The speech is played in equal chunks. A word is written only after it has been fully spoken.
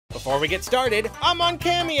Before we get started, I'm on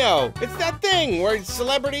Cameo. It's that thing where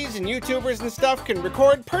celebrities and YouTubers and stuff can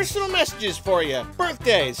record personal messages for you.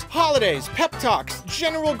 Birthdays, holidays, pep talks,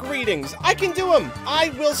 general greetings. I can do them. I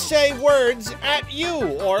will say words at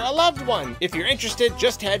you or a loved one. If you're interested,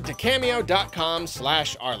 just head to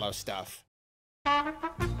cameo.com/arlostuff.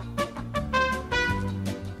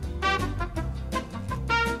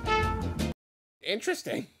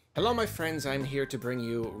 Interesting. Hello, my friends. I'm here to bring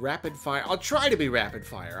you rapid fire. I'll try to be rapid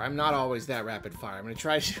fire. I'm not always that rapid fire. I'm going to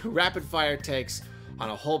try to rapid fire takes on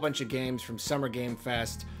a whole bunch of games from Summer Game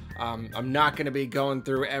Fest. I'm not going to be going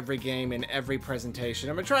through every game in every presentation.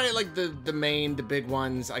 I'm going to try to like the big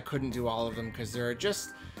ones. I couldn't do all of them because there are just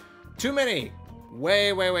too many.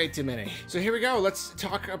 Way too many. So here we go. Let's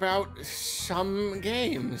talk about some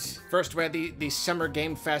games. First, we had the Summer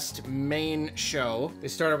Game Fest main show. They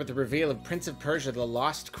started with the reveal of Prince of Persia: The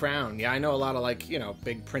Lost Crown. Yeah, I know a lot of, like, you know,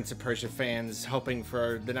 big Prince of Persia fans hoping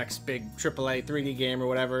for the next big AAA 3D game or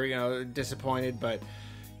whatever, you know, disappointed, but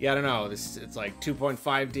yeah, I don't know. It's like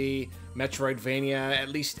 2.5D, Metroidvania, at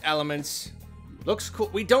least elements. Looks cool.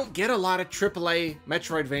 We don't get a lot of AAA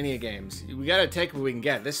Metroidvania games. We gotta take what we can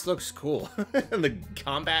get. This looks cool. The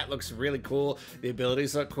combat looks really cool. The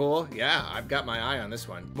abilities look cool. Yeah, I've got my eye on this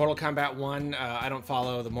one. Mortal Kombat 1, I don't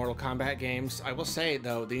follow the Mortal Kombat games. I will say,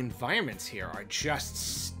 though, the environments here are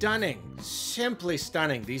just stunning. Simply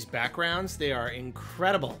stunning. These backgrounds, they are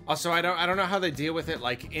incredible. Also, I don't know how they deal with it,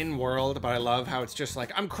 like, in-world, but I love how it's just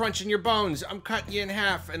like, I'm crunching your bones, I'm cutting you in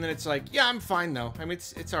half, and then it's like, yeah, I'm fine, though. I mean,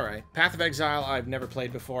 it's alright. Path of Exile, I've never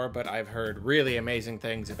played before, but I've heard really amazing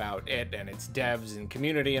things about it and its devs and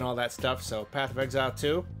community and all that stuff, so Path of Exile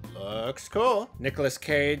 2 looks cool. Nicolas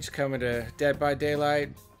Cage coming to Dead by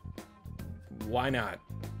Daylight. Why not?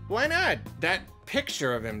 Why not? That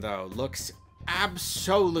picture of him, though, looks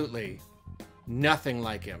absolutely nothing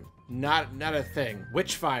like him. Not a thing.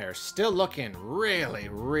 Witchfire, still looking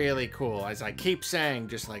really cool. As I keep saying,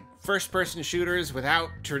 just like first-person shooters without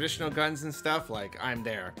traditional guns and stuff, like, I'm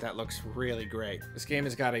there. That looks really great. This game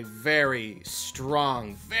has got a very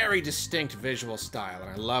strong, very distinct visual style,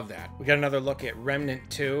 and I love that. We got another look at Remnant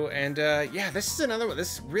 2, and yeah, this is another one.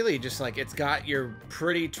 This is really just like, it's got your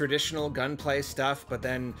pretty traditional gunplay stuff, but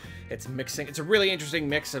then it's mixing. It's a really interesting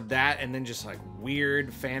mix of that, and then just like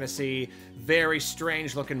weird fantasy, very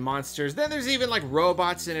strange looking monsters. Then there's even like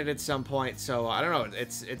robots in it at some point, so I don't know.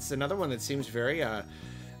 It's another one that seems very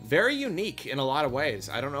unique in a lot of ways.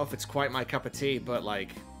 I don't know if it's quite my cup of tea, but like,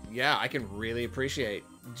 yeah, I can really appreciate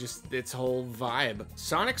just its whole vibe.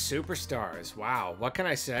 Sonic Superstars, wow, what can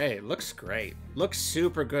I say? Looks great. Looks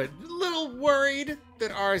super good. A little worried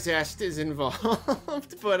that Arzest is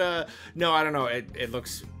involved, but no, I don't know. It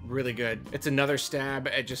looks really good. It's another stab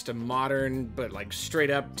at just a modern, but like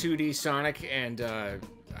straight up 2D Sonic, and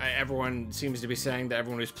everyone seems to be saying that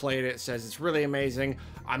everyone who's played it says it's really amazing.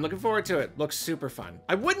 I'm looking forward to it. Looks super fun.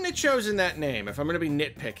 I wouldn't have chosen that name if I'm gonna be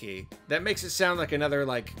nitpicky. That makes it sound like another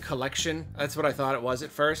like collection. That's what I thought it was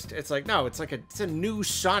at first. It's like, no, it's like it's a new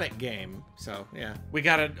Sonic game. So yeah. We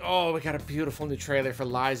got a beautiful new trailer for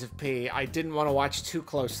Lies of P. I didn't want to watch too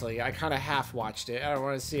closely. I kind of half watched it. I don't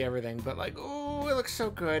want to see everything, but like, oh, it looks so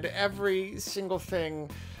good. Every single thing.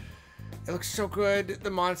 It looks so good.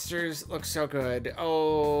 The monsters look so good.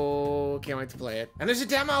 Oh, can't wait to play it. And there's a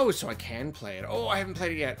demo, so I can play it. Oh, I haven't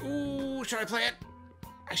played it yet. Ooh, should I play it?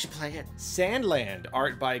 I should play it. Sandland,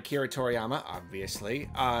 art by Akira Toriyama,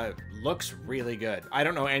 obviously. Looks really good. I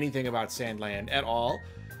don't know anything about Sandland at all,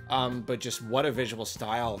 but just what a visual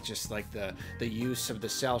style. Just like the use of the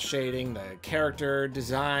cell shading, the character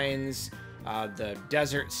designs, the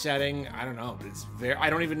desert setting. I don't know. It's very.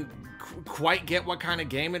 I don't even quite get what kind of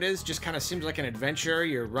game it is. Just kind of seems like an adventure.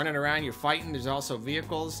 You're running around, you're fighting. There's also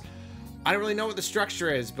vehicles. I don't really know what the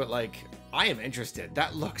structure is, but like, I am interested.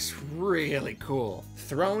 That looks really cool.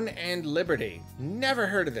 Throne and Liberty. Never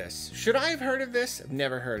heard of this. Should I have heard of this? I've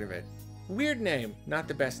never heard of it. Weird name. Not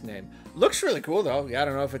the best name. Looks really cool though. Yeah, I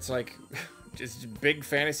don't know if it's like just a big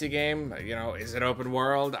fantasy game. You know, is it open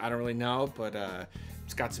world? I don't really know, but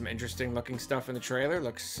it's got some interesting looking stuff in the trailer.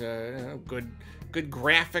 Looks you know, good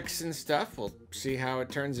graphics and stuff. We'll see how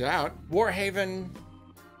it turns out. Warhaven,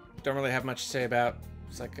 don't really have much to say about.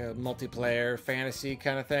 It's like a multiplayer fantasy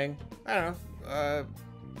kind of thing. I don't know.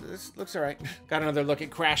 This looks all right. Got another look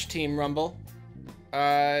at Crash Team Rumble.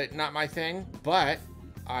 Not my thing, but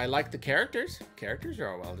I like the characters. Characters are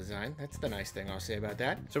all well designed. That's the nice thing I'll say about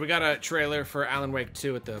that. So we got a trailer for Alan Wake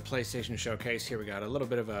 2 at the PlayStation Showcase. Here we got a little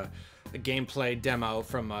bit of a gameplay demo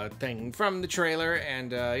from a thing from the trailer,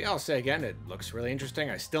 and yeah, I'll say again, it looks really interesting.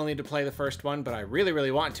 I still need to play the first one, but I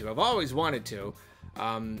really want to. I've always wanted to.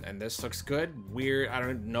 And this looks good. Weird. I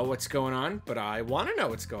don't know what's going on, but I want to know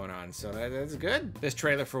what's going on, so that's good. This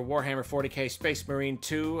trailer for Warhammer 40k Space Marine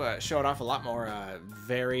 2 showed off a lot more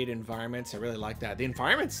varied environments. I really like that. The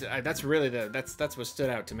environments, that's really that's what stood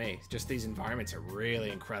out to me. Just these environments are really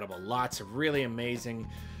incredible. Lots of really amazing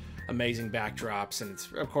backdrops, and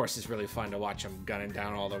of course it's really fun to watch them gunning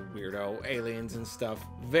down all the weirdo aliens and stuff.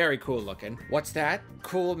 Very cool looking. What's that?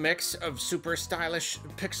 Cool mix of super stylish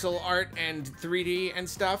pixel art and 3D and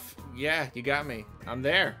stuff? Yeah, you got me. I'm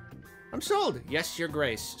there. I'm sold. Yes, your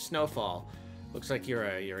grace. Snowfall. Looks like you're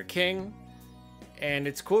a king, and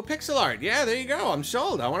it's cool pixel art. Yeah, there you go. I'm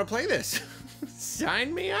sold. I want to play this.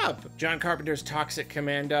 Sign me up. John Carpenter's Toxic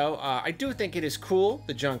Commando. I do think it is cool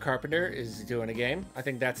that John Carpenter is doing a game. I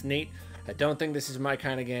think that's neat. I don't think this is my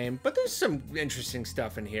kind of game, but there's some interesting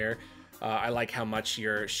stuff in here. I like how much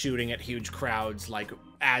you're shooting at huge crowds, like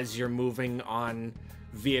as you're moving on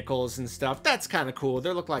vehicles and stuff. That's kind of cool.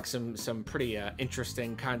 There look like some pretty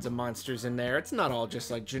interesting kinds of monsters in there. It's not all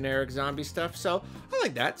just like generic zombie stuff, so I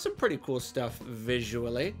like that. Some pretty cool stuff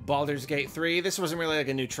visually. Baldur's Gate 3, this wasn't really like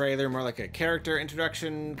a new trailer, more like a character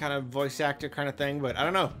introduction kind of voice actor kind of thing, but I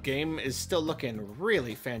don't know. Game is still looking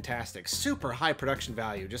really fantastic. Super high production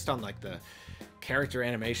value just on like the character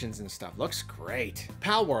animations and stuff. Looks great.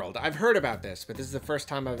 Pal World, I've heard about this, but this is the first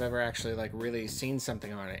time I've ever actually like really seen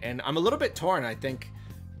something on it, and I'm a little bit torn. I think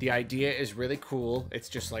the idea is really cool. It's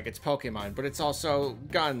just like, it's Pokemon, but it's also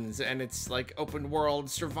guns, and it's like open world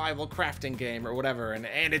survival crafting game or whatever,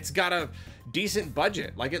 and it's got a decent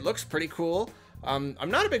budget. Like, it looks pretty cool. I'm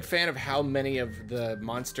not a big fan of how many of the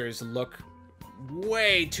monsters look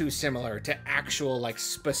way too similar to actual like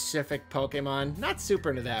specific Pokemon. Not super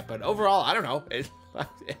into that, but overall, I don't know. It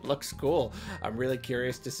looks cool. I'm really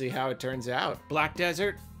curious to see how it turns out. Black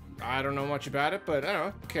Desert, I don't know much about it, but I don't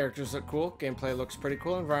know. Characters look cool. Gameplay looks pretty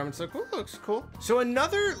cool. Environments look cool. Looks cool. So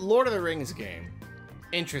another Lord of the Rings game.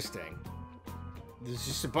 Interesting. There's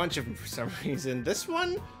just a bunch of them for some reason. This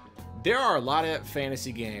one, there are a lot of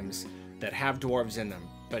fantasy games that have dwarves in them,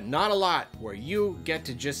 but not a lot where you get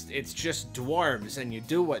to it's just dwarves and you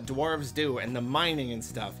do what dwarves do and the mining and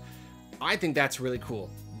stuff. I think that's really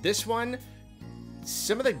cool. This one,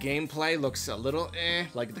 some of the gameplay looks a little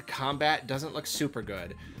like the combat doesn't look super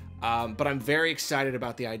good. But I'm very excited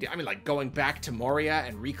about the idea. I mean, like, going back to Moria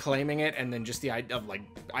and reclaiming it, and then just the idea of, like,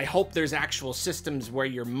 I hope there's actual systems where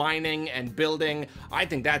you're mining and building. I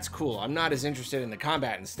think that's cool. I'm not as interested in the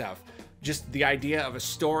combat and stuff. Just the idea of a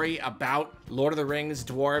story about Lord of the Rings,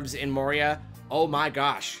 dwarves in Moria. Oh my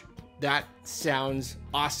gosh. That sounds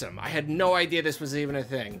awesome. I had no idea this was even a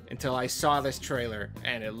thing until I saw this trailer,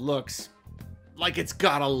 and it looks like it's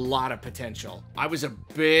got a lot of potential. I was a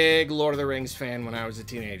big Lord of the Rings fan when I was a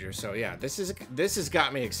teenager, so yeah, this has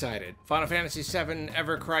got me excited. Final Fantasy VII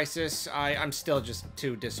Ever Crisis, I'm still just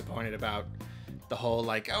too disappointed about the whole,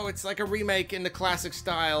 like, oh, it's like a remake in the classic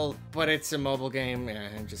style, but it's a mobile game. Yeah,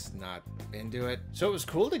 I'm just not into it. So it was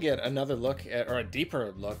cool to get another look at, or a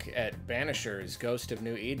deeper look at, Banisher's Ghost of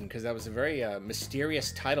New Eden, because that was a very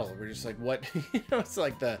mysterious title. We're just like, what? You know, it's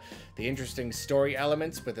like the interesting story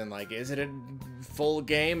elements, but then, like, is it a full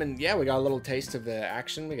game? And yeah, we got a little taste of the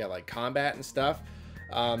action. We got like combat and stuff.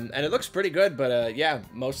 And it looks pretty good, but yeah,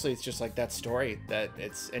 mostly it's just like that story that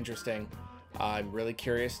it's interesting. I'm really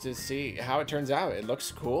curious to see how it turns out. It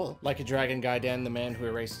looks cool. Like a Dragon Gaiden, the man who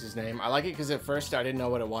erased his name. I like it because at first I didn't know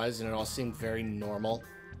what it was, and it all seemed very normal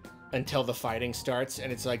until the fighting starts,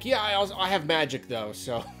 and it's like, yeah, I have magic though,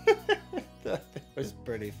 so that was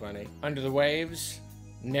pretty funny. Under the Waves,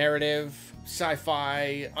 narrative,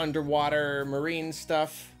 sci-fi, underwater, marine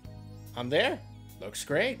stuff. I'm there. Looks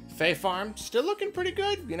great. Fae Farm, still looking pretty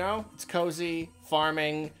good, you know? It's cozy,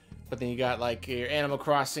 farming, but then you got like your Animal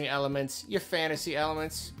Crossing elements, your fantasy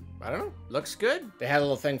elements. I don't know, looks good. They had a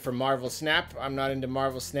little thing for Marvel Snap. I'm not into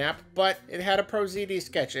Marvel Snap, but it had a Pro ZD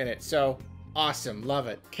sketch in it, so awesome, love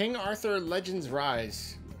it. King Arthur Legends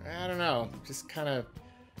Rise. I don't know, just kind of,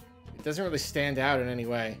 it doesn't really stand out in any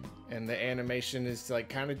way. And the animation is like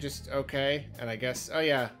kind of just okay. And I guess, oh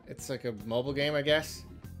yeah, it's like a mobile game, I guess.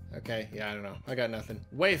 Okay, yeah, I don't know. I got nothing.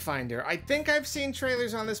 Wayfinder. I think I've seen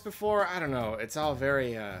trailers on this before. I don't know. It's all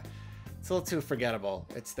very, it's a little too forgettable.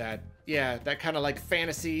 It's that, yeah, that kind of like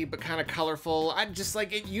fantasy, but kind of colorful. I just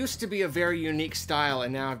like, it used to be a very unique style,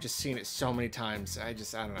 and now I've just seen it so many times. I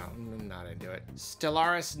don't know. I'm not into it.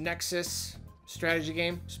 Stellaris Nexus strategy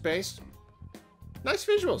game, space. Nice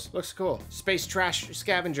visuals, looks cool. Space Trash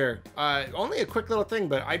Scavenger. Only a quick little thing,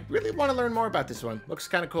 but I really want to learn more about this one. Looks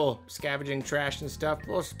kind of cool. Scavenging trash and stuff.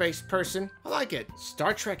 Little space person. I like it.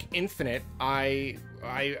 Star Trek Infinite.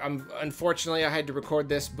 I'm unfortunately I had to record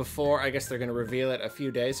this before. I guess they're gonna reveal it a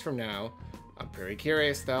few days from now. pretty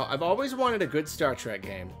curious though. I've always wanted a good Star Trek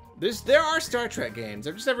game. There are Star Trek games.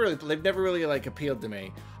 They've never really like appealed to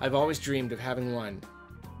me. I've always dreamed of having one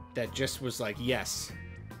that just was like, yes,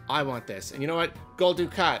 I want this. And you know what? Gul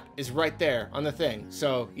Dukat is right there on the thing.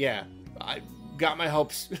 So yeah, I got my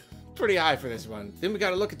hopes pretty high for this one. Then we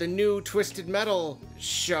got to look at the new Twisted Metal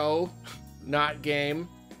show, not game.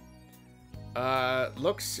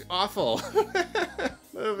 Looks awful.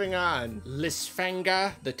 Moving on.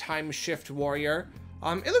 Lisfanga, the Time Shift Warrior.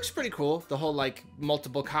 It looks pretty cool. The whole, like,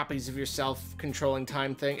 multiple copies of yourself controlling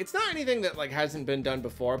time thing. It's not anything that, like, hasn't been done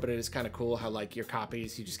before, but it is kind of cool how, like, your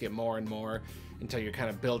copies, you just get more and more until you're kind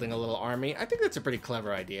of building a little army. I think that's a pretty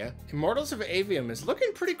clever idea. Immortals of Avium is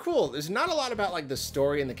looking pretty cool. There's not a lot about, like, the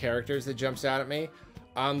story and the characters that jumps out at me,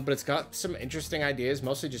 but it's got some interesting ideas,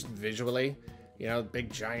 mostly just visually. You know,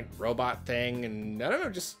 big giant robot thing, and I don't know,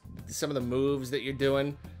 just some of the moves that you're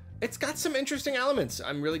doing. It's got some interesting elements.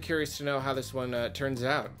 I'm really curious to know how this one turns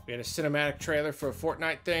out. We had a cinematic trailer for a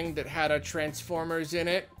Fortnite thing that had a Transformers in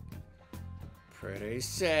it. Pretty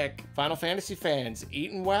sick. Final Fantasy fans,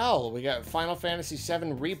 eating well. We got Final Fantasy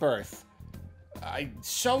VII Rebirth.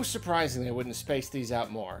 So surprising they wouldn't space these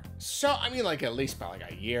out more. So, I mean, like at least by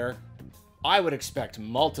like a year. I would expect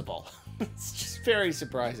multiple. It's just very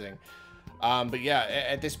surprising. But yeah,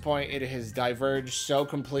 at this point, it has diverged so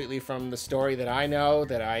completely from the story that I know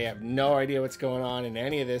that I have no idea what's going on in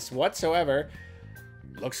any of this whatsoever.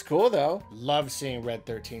 Looks cool, though. Love seeing Red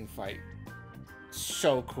 13 fight.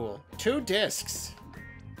 So cool. 2 discs.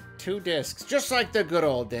 2 discs, just like the good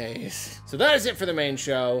old days. So that is it for the main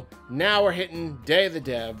show. Now we're hitting Day of the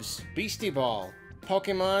Devs. Beastie Ball.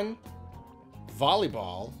 Pokemon.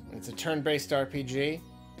 Volleyball. It's a turn-based RPG.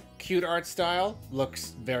 Cute art style,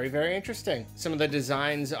 looks very, very interesting. Some of the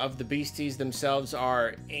designs of the beasties themselves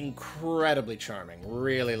are incredibly charming.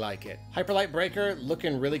 Really like it. Hyperlight Breaker,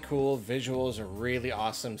 looking really cool. Visuals are really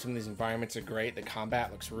awesome. Some of these environments are great. The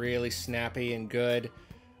combat looks really snappy and good.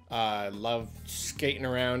 Love skating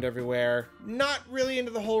around everywhere. Not really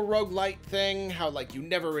into the whole roguelite thing, how like you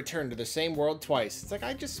never return to the same world twice. It's like,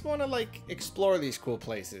 I just want to like explore these cool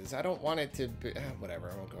places. I don't want it to be,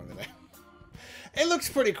 whatever, I won't go into that. It looks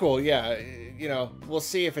pretty cool, yeah. You know, we'll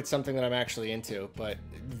see if it's something that I'm actually into, but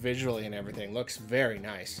visually and everything looks very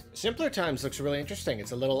nice. Simpler Times looks really interesting.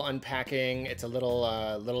 It's a little unpacking. It's a little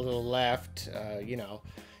left. You know,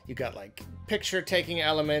 you got like picture-taking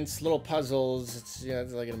elements, little puzzles. It's, you know,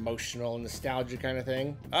 it's like an emotional, nostalgia kind of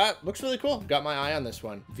thing. Looks really cool. Got my eye on this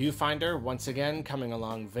one. Viewfinder, once again, coming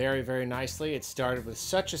along very, very nicely. It started with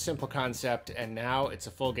such a simple concept, and now it's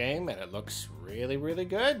a full game, and it looks really, really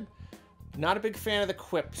good. Not a big fan of the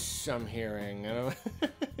quips I'm hearing.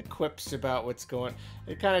 Quips about what's going...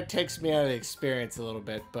 It kind of takes me out of the experience a little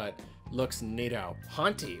bit, but looks neato.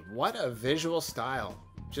 Haunty, what a visual style.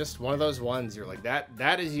 Just one of those ones you're like,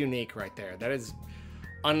 that is unique right there. That is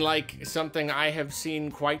unlike something I have seen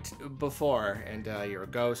quite before. And you're a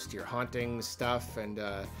ghost, you're haunting stuff, and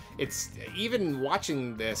it's... Even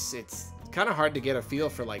watching this, it's kind of hard to get a feel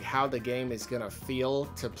for like how the game is gonna feel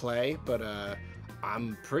to play, but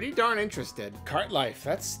I'm pretty darn interested. Cart Life,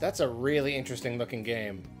 that's a really interesting looking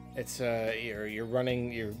game. It's you're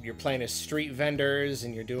playing as street vendors,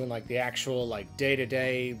 and you're doing like the actual like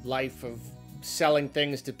day-to-day life of selling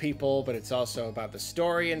things to people, but it's also about the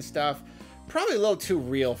story and stuff. Probably a little too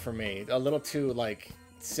real for me, a little too like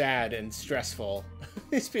sad and stressful.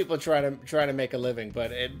 These people try to make a living,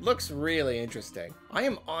 but it looks really interesting. I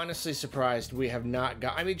am honestly surprised we have not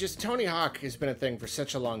got, I mean, just Tony Hawk has been a thing for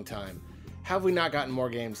such a long time. How have we not gotten more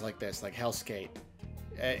games like this, like Hellskate?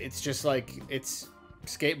 It's just like, it's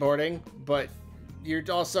skateboarding, but you're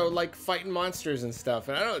also like fighting monsters and stuff.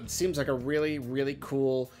 And I don't know, it seems like a really, really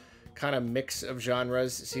cool kind of mix of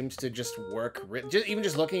genres. It seems to just work. Even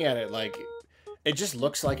just looking at it, like, it just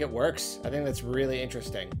looks like it works. I think that's really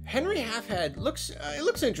interesting. Henry Halfhead looks, it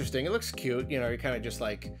looks interesting. It looks cute. You know, you're kind of just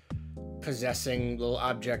like possessing little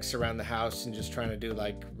objects around the house and just trying to do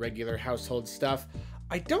like regular household stuff.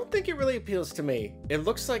 I don't think it really appeals to me. It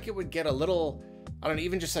looks like it would get a little, I don't know,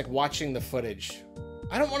 even just like watching the footage.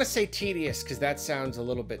 I don't want to say tedious because that sounds a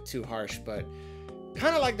little bit too harsh, but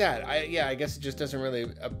kind of like that. I guess it just doesn't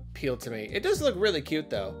really appeal to me. It does look really cute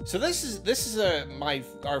though. So this is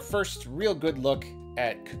our first real good look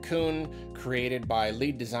at Cocoon, created by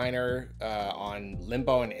lead designer on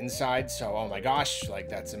Limbo and Inside. So, oh my gosh, like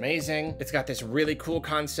that's amazing. It's got this really cool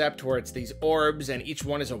concept where it's these orbs and each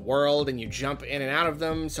one is a world and you jump in and out of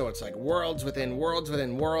them. So it's like worlds within worlds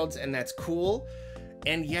within worlds, and that's cool.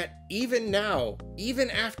 And yet, even now, even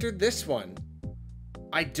after this one,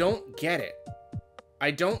 I don't get it.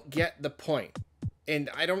 I don't get the point. and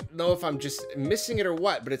I don't know if I'm just missing it or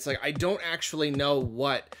what, but it's like I don't actually know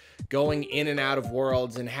what going in and out of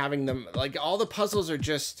worlds and having them, like, all the puzzles are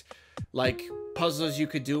just like puzzles you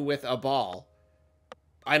could do with a ball.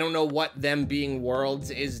 I don't know what them being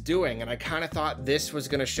worlds is doing, and I kind of thought this was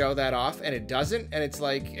going to show that off, and it doesn't, and it's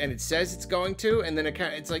like, and it says it's going to, and then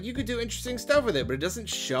it's like you could do interesting stuff with it, but it doesn't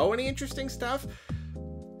show any interesting stuff.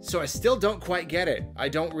 So I still don't quite get it. I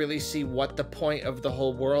don't really see what the point of the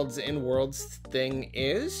whole worlds in worlds thing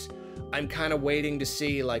is. I'm kind of waiting to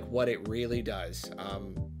see like what it really does.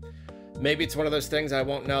 Maybe it's one of those things I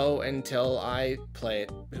won't know until I play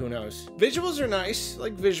it. Who knows? Visuals are nice.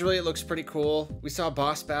 Like, visually it looks pretty cool. We saw a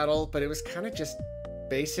boss battle, but it was kind of just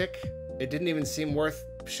basic. It didn't even seem worth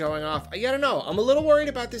showing off. I don't know. I'm a little worried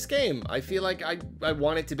about this game. I feel like I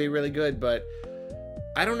want it to be really good, but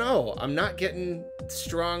I don't know. I'm not getting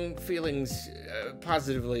strong feelings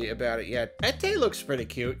positively about it yet. Ete looks pretty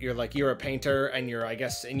cute. You're a painter, and you're, I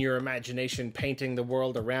guess, in your imagination painting the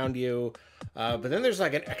world around you. But then there's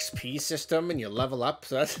like an XP system, and you level up,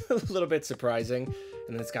 so that's a little bit surprising.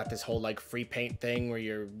 And then it's got this whole like free paint thing where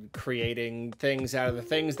you're creating things out of the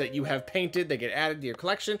things that you have painted. They get added to your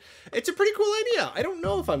collection. It's a pretty cool idea. I don't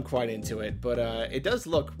know if I'm quite into it, but it does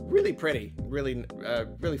look really pretty. Really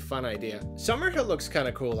fun idea. Summerhill looks kind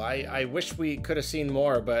of cool. I wish we could have seen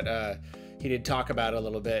more, but he did talk about it a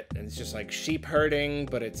little bit. And it's just like sheep herding,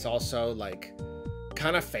 but it's also like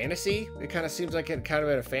kind of fantasy. It kind of seems like it kind of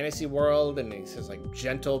in a fantasy world, and he says like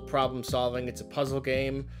gentle problem solving. It's a puzzle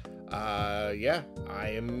game. Yeah, I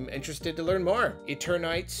am interested to learn more.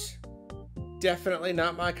 Eternites, definitely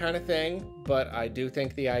not my kind of thing, but I do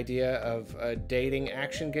think the idea of a dating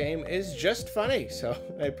action game is just funny, so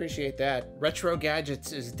I appreciate that. Retro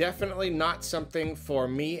gadgets is definitely not something for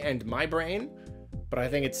me and my brain, but I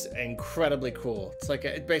think it's incredibly cool. It's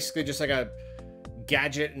like basically just like a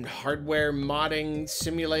gadget and hardware modding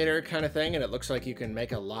simulator kind of thing, and it looks like you can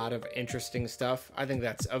make a lot of interesting stuff. I think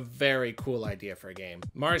that's a very cool idea for a game.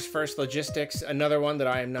 Mars First Logistics, another one that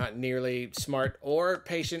I am not nearly smart or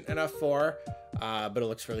patient enough for, but it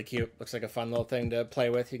looks really cute. Looks like a fun little thing to play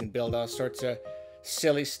with. You can build all sorts of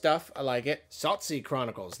silly stuff. I like it. Saltsea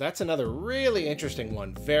Chronicles, that's another really interesting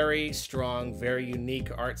one. Very strong, very unique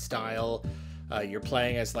art style. You're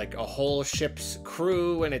playing as like a whole ship's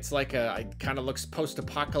crew, and it's like it kind of looks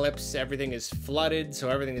post-apocalypse. Everything is flooded, so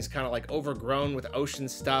everything is kind of like overgrown with ocean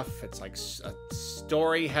stuff. It's like a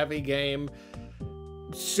story-heavy game.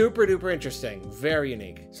 Super duper interesting, very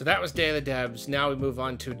unique. So that was Day of the Devs. Now we move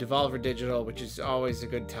on to Devolver Digital, which is always a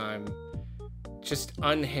good time. Just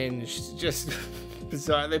unhinged, just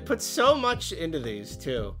bizarre. They put so much into these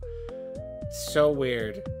too. So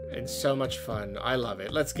weird and so much fun. I love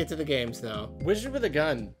it. Let's get to the games though. Wizard with a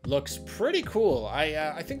Gun looks pretty cool.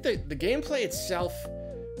 I think the gameplay itself,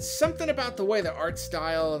 something about the way the art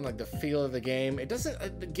style and like the feel of the game, it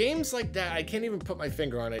doesn't, the games like that, I can't even put my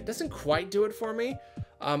finger on it. It doesn't quite do it for me.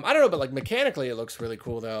 I don't know, but like mechanically it looks really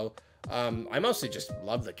cool though. I mostly just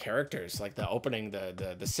love the characters, like the opening,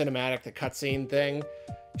 the cinematic, the cutscene thing.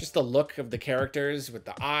 Just the look of the characters with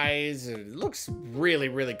the eyes, it looks really,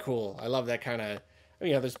 really cool. I love that kind of,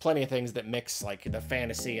 you know, there's plenty of things that mix like the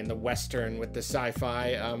fantasy and the Western with the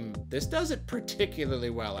sci-fi. This does it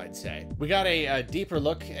particularly well, I'd say. We got a deeper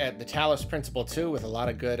look at the Talos Principle 2 with a lot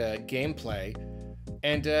of good gameplay.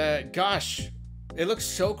 And gosh, it looks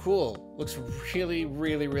so cool. Looks really,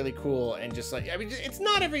 really, really cool. And just like, I mean, it's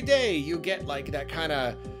not every day you get like that kind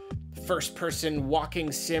of first-person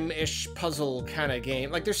walking sim-ish puzzle kind of game.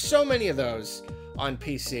 Like, there's so many of those on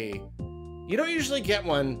PC. You don't usually get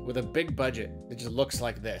one with a big budget that just looks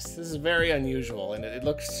like this. This is very unusual, and it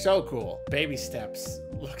looks so cool. Baby Steps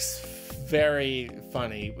looks very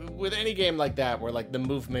funny. With any game like that, where like the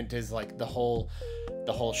movement is like the whole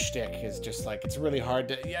shtick is just like, it's really hard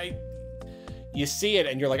to, yeah, you see it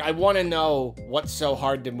and you're like, I want to know what's so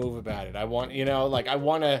hard to move about it. I want, you know, like I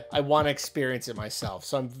want to experience it myself.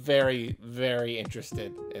 So I'm very, very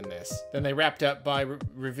interested in this. Then they wrapped up by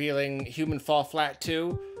revealing Human Fall Flat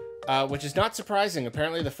 2, which is not surprising.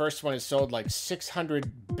 Apparently the first one has sold like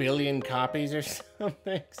 600 billion copies or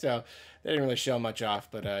something. So they didn't really show much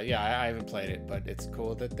off, but yeah, I haven't played it, but it's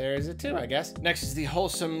cool that there is it too, I guess. Next is the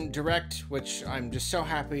Wholesome Direct, which I'm just so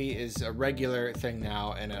happy is a regular thing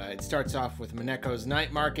now, and it starts off with Mineko's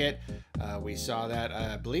Night Market. We saw that,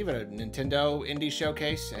 I believe, at a Nintendo Indie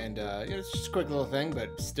Showcase, and it's just a quick little thing,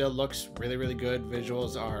 but still looks really, really good.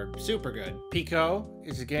 Visuals are super good. Pico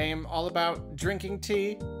is a game all about drinking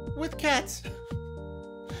tea with cats.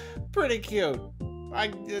 Pretty cute.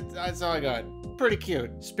 That's all I got. Pretty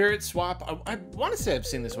cute. Spirit Swap. I want to say I've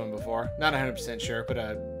seen this one before. Not 100% sure, but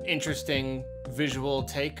a interesting visual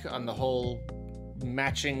take on the whole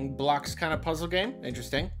matching blocks kind of puzzle game.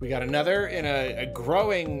 Interesting. We got another in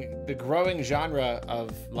the growing genre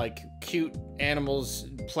of like cute animals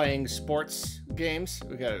playing sports games.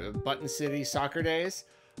 We got Button City Soccer Days.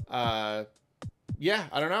 Yeah,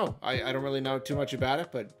 I don't know. I don't really know too much about it,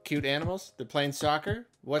 but cute animals. They're playing soccer.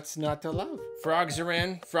 What's not to love? Frogs are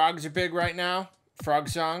in. Frogs are big right now. Frog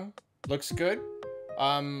song looks good.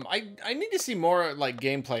 I need to see more like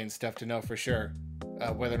gameplay and stuff to know for sure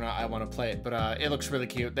whether or not I want to play it, but it looks really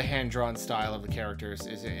cute. The hand-drawn style of the characters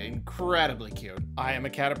is incredibly cute. I am a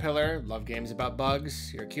caterpillar. Love games about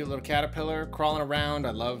bugs. You're a cute little caterpillar crawling around.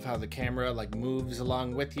 I love how the camera like moves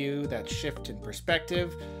along with you. That shift in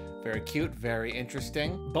perspective. Very cute, very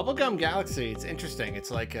interesting. Bubblegum Galaxy, it's interesting.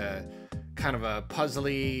 It's like a kind of a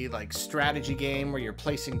puzzly like strategy game where you're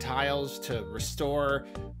placing tiles to restore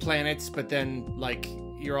planets, but then like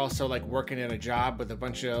you're also like working in a job with a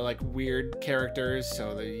bunch of like weird characters,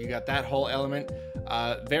 so you got that whole element.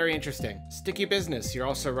 Very interesting. Sticky Business, you're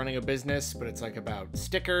also running a business, but it's like about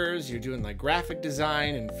stickers. You're doing like graphic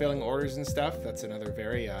design and filling orders and stuff. That's another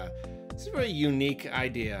very it's a very unique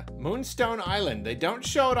idea. Moonstone Island, they don't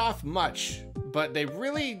show it off much, but they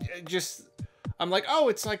really just, I'm like, oh,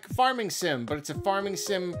 it's like farming sim, but it's a farming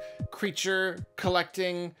sim creature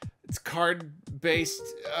collecting. It's card-based,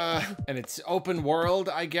 and it's open world,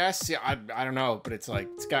 I guess. Yeah, I don't know, but it's like,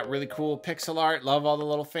 it's got really cool pixel art. Love all the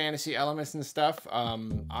little fantasy elements and stuff.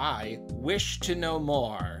 I wish to know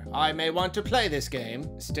more. I may want to play this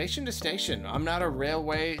game. Station to Station. I'm not a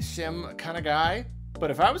railway sim kind of guy, but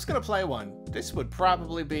if I was gonna play one, this would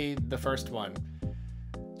probably be the first one.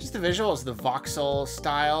 Just the visuals, the voxel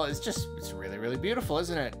style, it's really, really beautiful,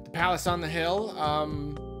 isn't it? The Palace on the Hill,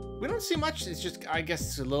 we don't see much. It's just, I guess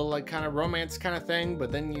it's a little like kind of romance kind of thing,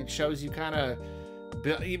 but then it shows you kind of,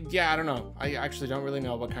 yeah, I don't know. I actually don't really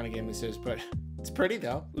know what kind of game this is, but it's pretty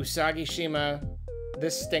though. Usagi Shima,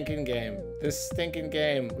 this stinking game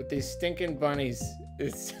with these stinking bunnies,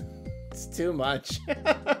 it's too much.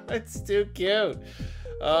 It's too cute.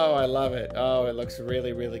 Oh, I love it. Oh, it looks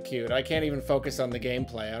really, really cute. I can't even focus on the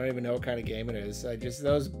gameplay. I don't even know what kind of game it is.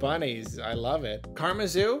 Those bunnies, I love it. Karma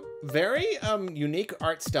Zoo, very unique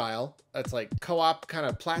art style. It's like co-op kind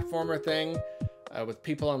of platformer thing with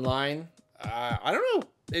people online. I don't know.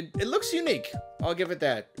 It looks unique. I'll give it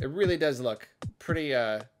that. It really does look pretty,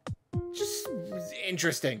 just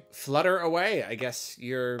interesting. Flutter Away, I guess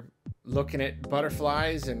you're looking at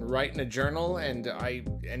butterflies and writing a journal and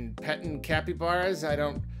petting capybaras. I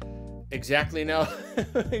don't exactly know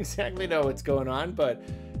what's going on, but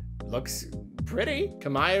looks pretty.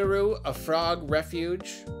 Kamayaru, a frog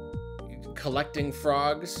refuge, collecting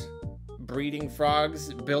frogs, breeding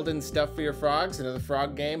frogs, building stuff for your frogs. Another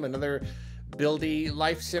frog game, another buildy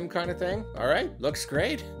life sim kind of thing. All right, looks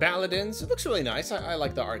great. Paladins, it looks really nice. I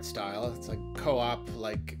like the art style. It's like co-op,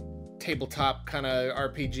 like tabletop kind of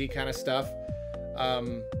RPG kind of stuff.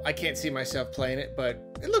 I can't see myself playing it, but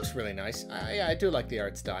it looks really nice. I do like the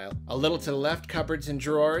art style. A little to the left, cupboards and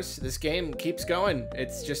drawers. This game keeps going.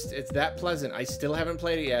 It's that pleasant. I still haven't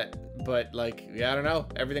played it yet, but like, yeah, I don't know.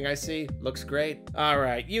 Everything I see looks great. All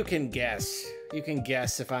right, you can guess. You can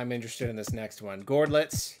guess if I'm interested in this next one.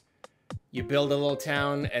 Gordlets. You build a little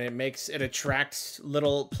town and it attracts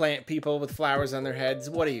little plant people with flowers on their heads.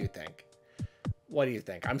 What do you think? What do you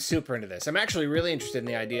think? I'm super into this. I'm actually really interested in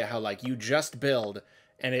the idea how like you just build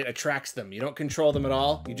and it attracts them. You don't control them at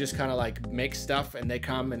all. You just kind of like make stuff and they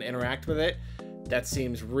come and interact with it. That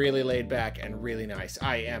seems really laid back and really nice.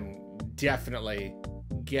 I am definitely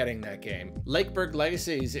getting that game. Lakeburg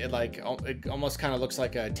Legacies, it almost kind of looks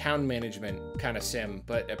like a town management kind of sim,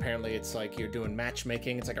 but apparently it's like you're doing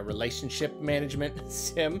matchmaking. It's like a relationship management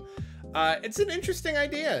sim. It's an interesting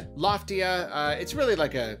idea. Loftia, it's really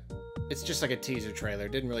like it's just like a teaser trailer.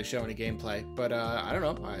 Didn't really show any gameplay, but I don't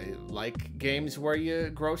know. I like games where you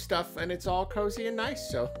grow stuff and it's all cozy and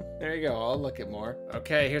nice. So there you go. I'll look at more.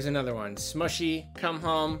 Okay, here's another one. Smushy, Come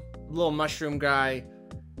Home, little mushroom guy.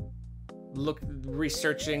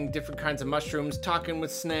 Researching different kinds of mushrooms, talking with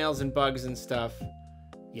snails and bugs and stuff.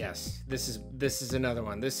 Yes, this is another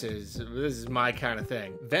one. This is my kind of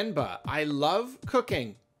thing. Venba, I love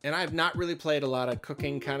cooking. And I've not really played a lot of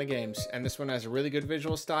cooking kind of games, and this one has a really good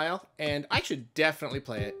visual style, and I should definitely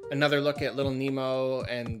play it. Another look at Little Nemo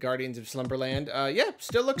and Guardians of Slumberland. Yeah,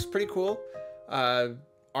 still looks pretty cool.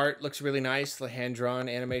 Art looks really nice, the hand-drawn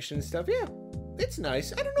animation and stuff. Yeah, it's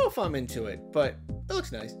nice. I don't know if I'm into it, but it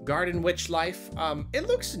looks nice. Garden Witch Life, it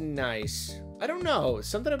looks nice. I don't know,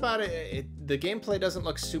 something about it, the gameplay doesn't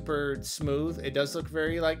look super smooth. It does look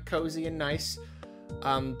very like cozy and nice.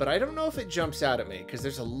 But I don't know if it jumps out at me because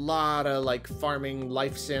there's a lot of like farming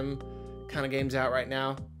life sim kind of games out right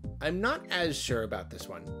now. I'm not as sure about this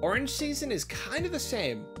one. Orange Season is kind of the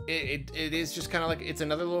same. It is just kind of like, it's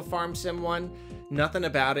another little farm sim one. Nothing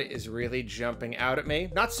about it is really jumping out at me.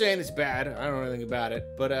 Not saying it's bad, I don't know anything about it,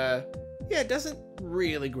 but yeah, it doesn't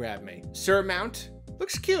really grab me. Surmount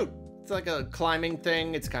looks cute. It's like a climbing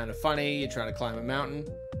thing. It's kind of funny. You're trying to climb a mountain.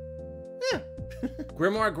 Yeah.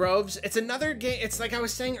 Grimoire Groves, it's another game. It's like I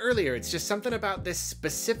was saying earlier, it's just something about this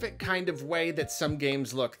specific kind of way that some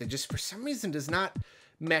games look that just for some reason does not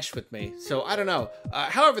mesh with me. So I don't know.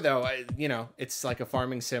 However, though, you know, it's like a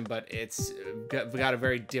farming sim, but it's got a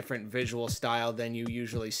very different visual style than you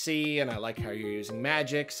usually see, and I like how you're using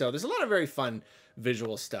magic. So there's a lot of very fun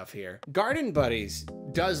visual stuff here. Garden Buddies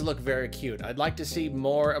does look very cute. I'd like to see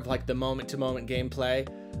more of like the moment-to-moment gameplay,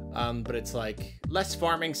 but it's like less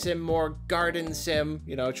farming sim, more garden sim,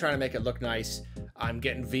 you know, trying to make it look nice. I'm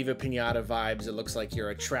getting Viva Pinata vibes. It looks like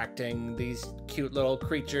you're attracting these cute little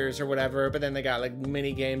creatures or whatever, but then they got like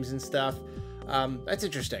mini games and stuff. That's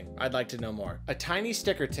interesting. I'd like to know more. A Tiny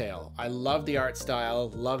Sticker Tail. I love the art style,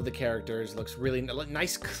 love the characters. Looks really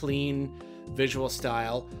nice, clean visual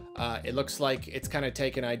style. It looks like it's kind of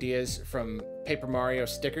taken ideas from Paper Mario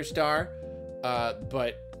Sticker Star,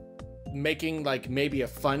 but making like maybe a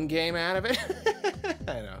fun game out of it.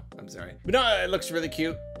 I know, I'm sorry. But no, it looks really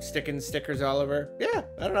cute. Sticking stickers all over. Yeah,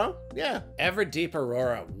 I don't know. Yeah. Everdeep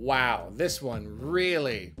Aurora. Wow, this one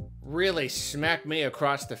really smacked me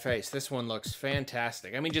across the face. This one looks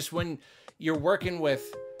fantastic. I mean, just when you're working with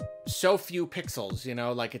so few pixels, you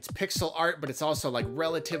know, like it's pixel art, but it's also like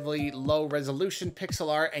relatively low resolution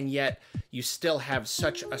pixel art, and yet you still have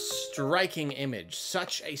such a striking image,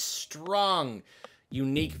 such a strong,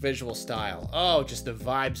 unique visual style. Oh, just the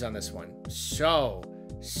vibes on this one. So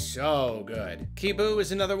good. Kibu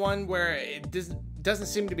is another one where it doesn't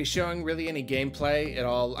seem to be showing really any gameplay at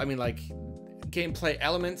all. I mean, like gameplay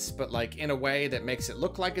elements, but like in a way that makes it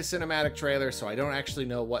look like a cinematic trailer, so I don't actually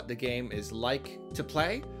know what the game is like to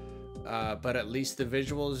play. But at least the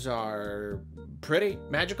visuals are pretty.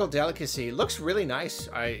 Magical Delicacy looks really nice.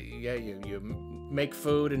 Yeah, you make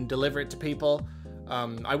food and deliver it to people.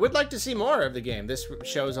 I would like to see more of the game. This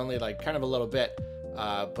shows only like kind of a little bit,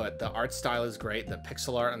 but the art style is great. The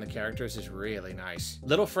pixel art on the characters is really nice.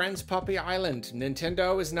 Little Friends Puppy Island.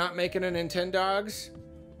 Nintendo is not making a Nintendogs.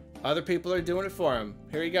 Other people are doing it for them.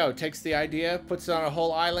 Here you go. Takes the idea, puts it on a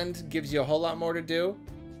whole island, gives you a whole lot more to do.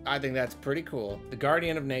 I think that's pretty cool. The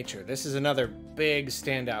Guardian of Nature. This is another big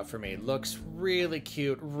standout for me. Looks really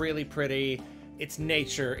cute, really pretty. It's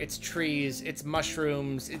nature, it's trees, it's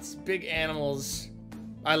mushrooms, it's big animals.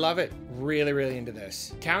 I love it. Really into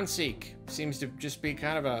this. Town Seek seems to just be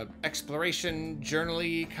kind of a exploration,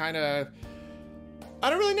 journal-y kind of, I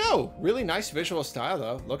don't really know. Really nice visual style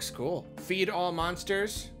though. Looks cool. Feed All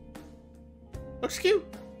Monsters. Looks cute.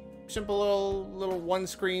 Simple little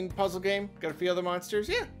one-screen puzzle game. Got a few other monsters.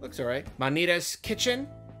 Yeah, looks all right. Manita's Kitchen.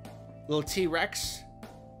 Little T-Rex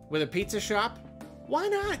with a pizza shop. Why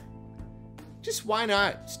not? Just why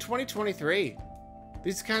not? It's 2023.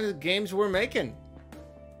 These kind of games we're making.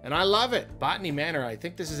 And I love it. Botany Manor. I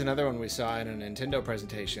think this is another one we saw in a Nintendo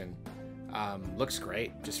presentation. Looks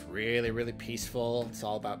great. Just really peaceful. It's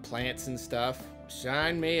all about plants and stuff.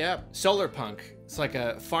 Sign me up. Solar Punk. It's like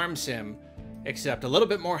a farm sim, except a little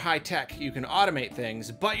bit more high tech. You can automate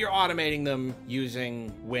things, but you're automating them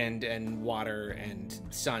using wind and water and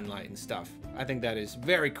sunlight and stuff. I think that is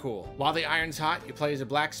very cool. While the Iron's Hot, you play as a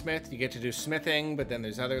blacksmith. You get to do smithing, but then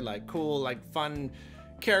there's other like cool, like fun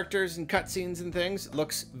characters and cutscenes and things.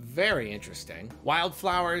 Looks very interesting.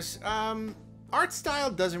 Wildflowers, art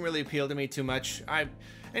style doesn't really appeal to me too much.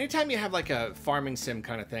 Anytime you have like a farming sim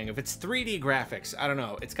kind of thing, if it's 3D graphics, I don't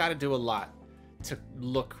know, it's got to do a lot to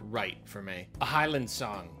look right for me. A Highland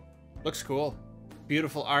Song. Looks cool.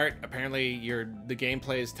 Beautiful art. Apparently the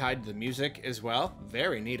gameplay is tied to the music as well.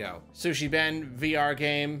 Very neato. Sushi Ben, VR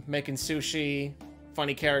game, making sushi,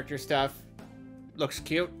 funny character stuff. Looks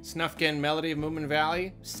cute. Snufkin Melody of Moomin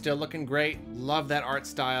Valley. Still looking great. Love that art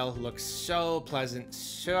style. Looks so pleasant.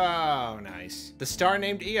 So nice. The Star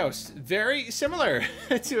Named Eos. Very similar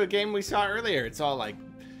to a game we saw earlier. It's all like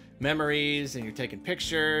memories and you're taking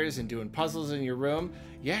pictures and doing puzzles in your room.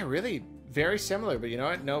 Yeah, really very similar, but you know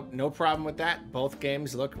what? No problem with that. Both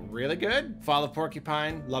games look really good. Fall of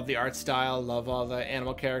Porcupine. Love the art style. Love all the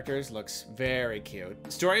animal characters. Looks very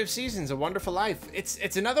cute. Story of Seasons, A Wonderful Life.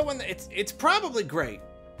 It's another one that it's probably great,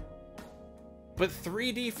 but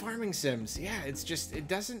 3D farming sims. Yeah, it's just, it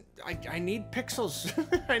doesn't, I need pixels.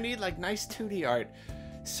 I need like nice 2D art.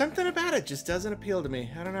 Something about it just doesn't appeal to me.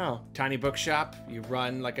 I don't know. Tiny Bookshop. You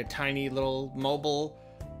run like a tiny little mobile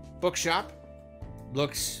bookshop.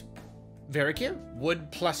 Looks very cute.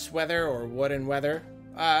 Wood plus Weather or Wood and Weather.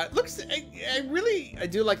 Looks, I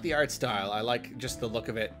do like the art style. I like just the look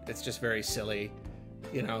of it. It's just very silly.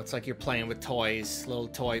 You know, it's like you're playing with toys, little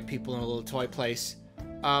toy people in a little toy place.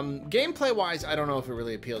 Gameplay wise, I don't know if it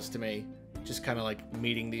really appeals to me. Just kind of like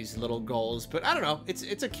meeting these little goals, but I don't know.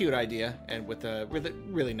 It's a cute idea and with a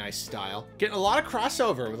really nice style. Getting a lot of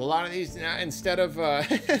crossover with a lot of these. Instead of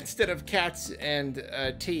instead of cats and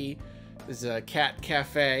tea, there's a cat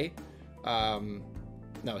cafe.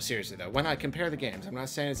 No, seriously though, when I compare the games, I'm not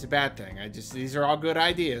saying it's a bad thing. These are all good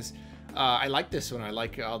ideas. I like this one. I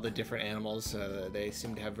like all the different animals. They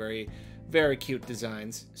seem to have very cute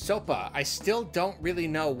designs. Sopa, I still don't really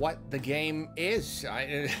know what the game is.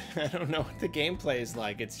 I don't know what the gameplay is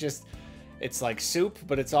like. It's like soup,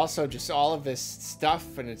 but it's also just all of this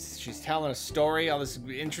stuff, and she's telling a story, all this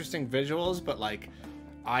interesting visuals, but like,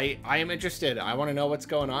 I am interested. I want to know what's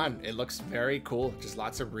going on. It looks very cool. Just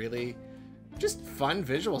lots of really just fun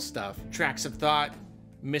visual stuff. Tracks of thought,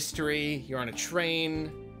 mystery, you're on a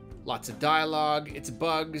train, lots of dialogue, it's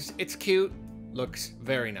bugs, it's cute. Looks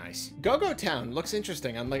very nice. Go-Go Town looks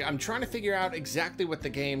interesting. I'm trying to figure out exactly what the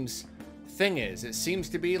game's thing is. It seems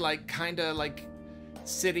to be like kind of like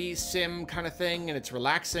city sim kind of thing, and it's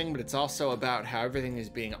relaxing, but it's also about how everything is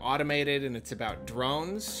being automated, and it's about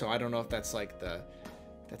drones. So I don't know if that's like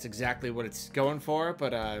that's exactly what it's going for,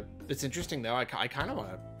 but it's interesting though. I kind of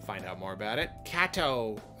want to find out more about it.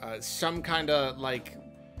 Kato, some kind of like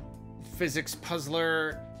physics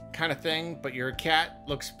puzzler kind of thing, but you're a cat.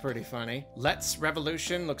 Looks pretty funny. Let's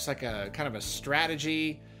Revolution looks like a kind of a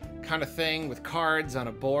strategy kind of thing with cards on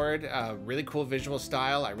a board. Really cool visual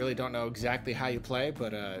style. I really don't know exactly how you play,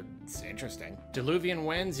 but it's interesting. Diluvian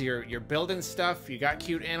Winds, you're building stuff. You got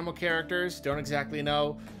cute animal characters. Don't exactly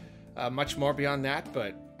know much more beyond that,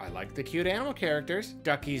 but I like the cute animal characters.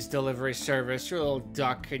 Ducky's Delivery Service. You're a little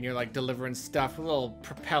duck and you're like delivering stuff, a little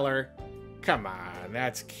propeller. Come on,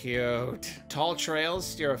 that's cute. Tall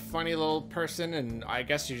Trails, you're a funny little person, and I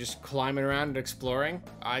guess you're just climbing around and exploring.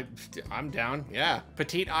 I'm down, yeah.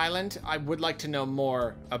 Petite Island, I would like to know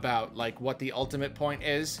more about like what the ultimate point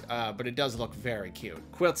is, but it does look very cute.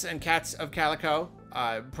 Quilts and Cats of Calico,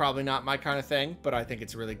 probably not my kind of thing, but I think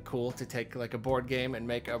it's really cool to take like a board game and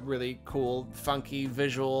make a really cool, funky,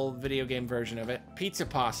 visual video game version of it. Pizza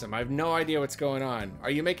Possum, I have no idea what's going on. Are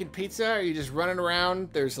you making pizza? Are you just running around?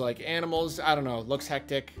 There's like animals, I don't know, looks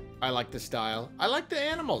hectic. I like the style. I like the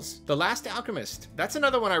animals. The Last Alchemist, that's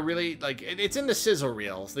another one I really like. It's in the sizzle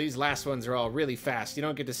reels. These last ones are all really fast. You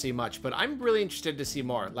don't get to see much, but I'm really interested to see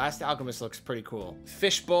more. Last Alchemist looks pretty cool.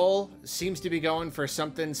 Fishbowl seems to be going for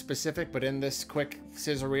something specific, but in this quick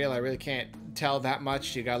sizzle reel, I really can't tell that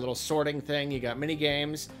much. You got a little sorting thing, you got mini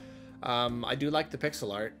games. I do like the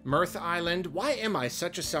pixel art. Mirth Island, why am I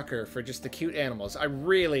such a sucker for just the cute animals? I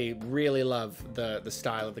really love the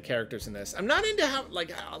style of the characters in this. I'm not into how,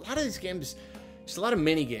 like, a lot of these games, just a lot of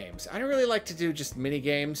mini games. I don't really like to do just mini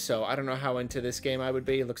games, so I don't know how into this game I would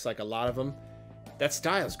be. It looks like a lot of them. That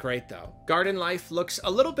style's great though. Garden Life looks a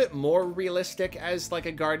little bit more realistic as like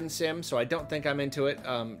a garden sim, so I don't think I'm into it.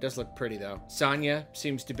 Does look pretty though. Sonya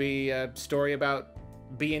seems to be a story about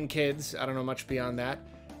being kids. I don't know much beyond that.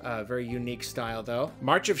 Very unique style though.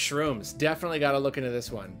 March of Shrooms, definitely got to look into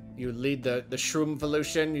this one. You lead the Shroom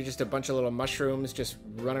Evolution. You're just a bunch of little mushrooms just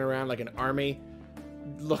running around like an army.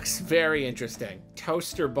 Looks very interesting.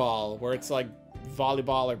 Toaster Ball, where it's like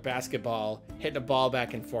volleyball or basketball, hitting a ball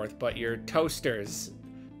back and forth, but your toasters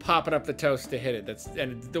popping up the toast to hit it.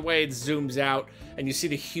 And the way it zooms out and you see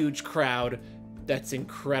the huge crowd. That's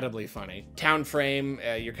incredibly funny. Town Frame,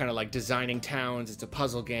 you're kind of like designing towns. It's a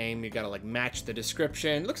puzzle game. You got to like match the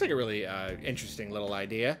description. Looks like a really interesting little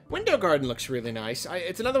idea. Window Garden looks really nice.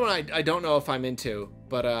 It's another one I don't know if I'm into,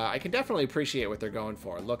 but I can definitely appreciate what they're going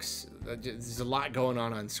for. It looks, there's a lot going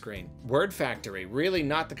on screen. Word Factory, really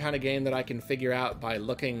not the kind of game that I can figure out by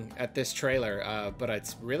looking at this trailer, but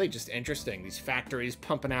it's really just interesting. These factories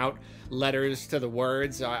pumping out letters to the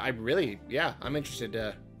words. I'm interested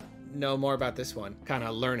to know more about this one, kind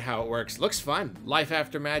of learn how it works. Looks fun. Life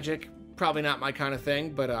After Magic, probably not my kind of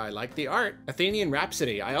thing, but I like the art. Athenian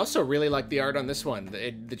Rhapsody, I also really like the art on this one.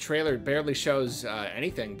 The trailer barely shows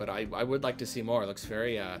anything, but I would like to see more. It looks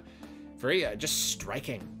very just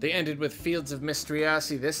striking. They ended with Fields of Mystery.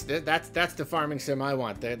 See, that's the farming sim I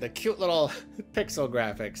want. The cute little pixel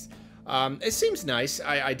graphics. It seems nice.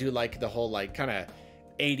 I do like the whole like kind of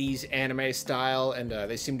 80s anime style, and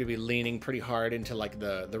they seem to be leaning pretty hard into like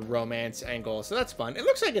the romance angle, so that's fun. It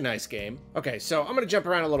looks like a nice game. Okay, so I'm gonna jump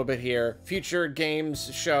around a little bit here. Future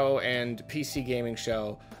Games Show and PC Gaming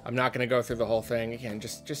Show. I'm not gonna go through the whole thing again,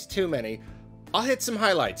 just too many. I'll hit some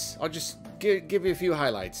highlights. I'll just give you a few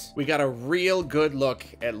highlights. We got a real good look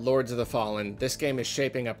at Lords of the Fallen. This game is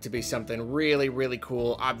shaping up to be something really, really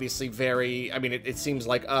cool. Obviously very, I mean, it seems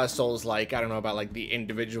like Souls-like. I don't know about like the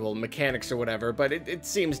individual mechanics or whatever, but it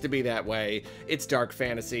seems to be that way. It's dark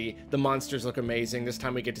fantasy. The monsters look amazing. This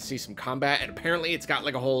time we get to see some combat, and apparently it's got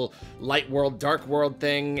like a whole light world, dark world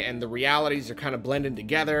thing, and the realities are kind of blended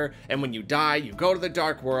together, and when you die, you go to the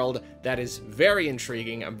dark world. That is very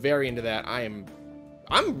intriguing. I'm very into that. I'm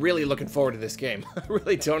really looking forward to this game. I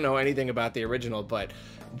really don't know anything about the original, but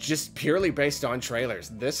just purely based on trailers,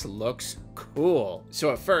 this looks cool.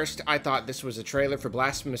 So at first, I thought this was a trailer for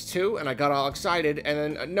Blasphemous 2, and I got all excited,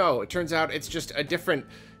 and then no, it turns out it's just a different,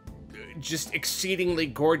 just exceedingly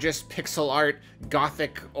gorgeous pixel art,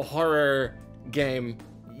 gothic horror game.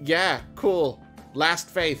 Yeah, cool. Last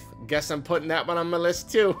Faith. Guess I'm putting that one on my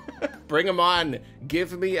list too. Bring them on.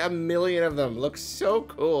 Give me a million of them. Looks so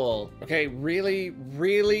cool. Okay, really,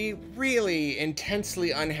 really, really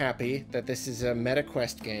intensely unhappy that this is a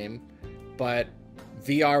MetaQuest game, but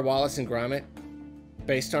VR Wallace and Gromit,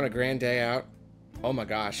 based on A Grand Day Out. Oh my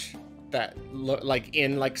gosh. That look like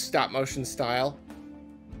in like stop motion style.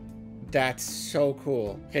 That's so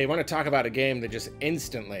cool. Okay, you want to talk about a game that just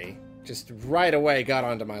instantly, just right away got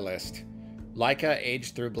onto my list. Laika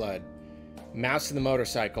Age Through Blood. Mouse and the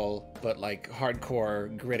motorcycle, but like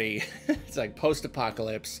hardcore, gritty. It's like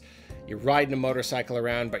post-apocalypse. You're riding a motorcycle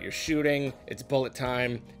around, but you're shooting. It's bullet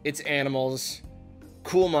time. It's animals.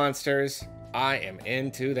 Cool monsters. I am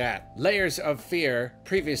into that. Layers of Fear,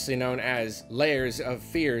 previously known as Layers of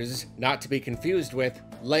Fears, not to be confused with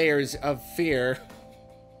Layers of Fear.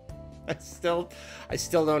 I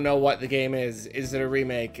still don't know what the game is. Is it a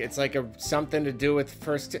remake? It's like something to do with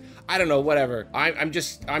first. I don't know. Whatever. I'm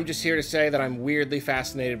just here to say that I'm weirdly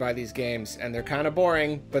fascinated by these games, and they're kind of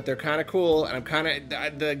boring, but they're kind of cool, and I'm kind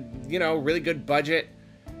of really good budget,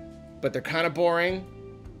 but they're kind of boring.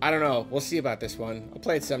 I don't know. We'll see about this one. I'll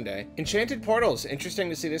play it someday. Enchanted Portals. Interesting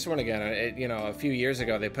to see this one again. A few years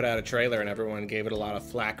ago they put out a trailer and everyone gave it a lot of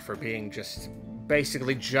flack for being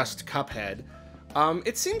basically just Cuphead.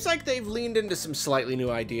 It seems like they've leaned into some slightly new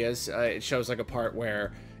ideas. It shows like a part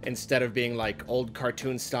where instead of being like old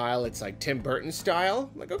cartoon style, it's like Tim Burton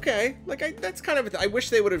style. Like, okay, like that's kind of, I wish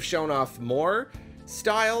they would have shown off more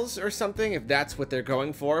styles or something if that's what they're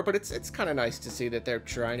going for, but it's kind of nice to see that they're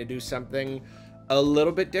trying to do something a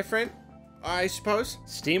little bit different, I suppose.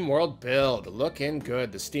 SteamWorld Build, looking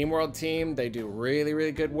good. The SteamWorld team, they do really,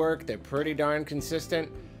 really good work. They're pretty darn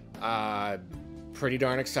consistent. Pretty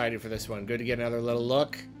darn excited for this one. Good to get another little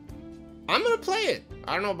look. I'm gonna play it.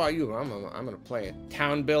 I don't know about you, I'm gonna play it.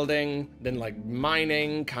 Town building, then like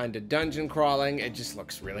mining, kind of dungeon crawling. It just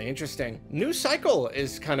looks really interesting. New Cycle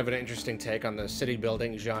is kind of an interesting take on the city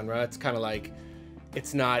building genre. It's kind of like,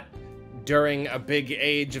 it's not during a big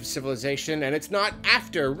age of civilization, and it's not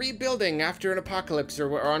after rebuilding after an apocalypse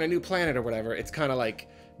or on a new planet or whatever. It's kind of like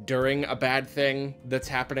during a bad thing that's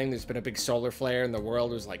happening. There's been a big solar flare and the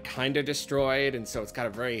world was like kind of destroyed, and so it's got a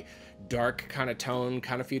very dark kind of tone,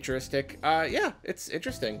 kind of futuristic. Yeah, it's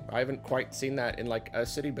interesting. I haven't quite seen that in like a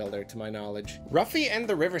city builder to my knowledge. Ruffy and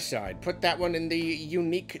the Riverside, put that one in the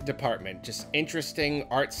unique department. Just interesting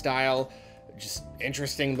art style, just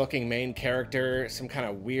interesting looking main character, some kind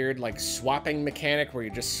of weird like swapping mechanic where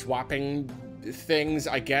you're just swapping things,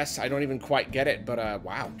 I guess. I don't even quite get it, but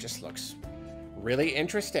wow, just looks really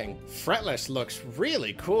interesting. Fretless looks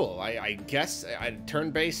really cool. I guess a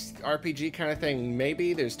turn-based RPG kind of thing.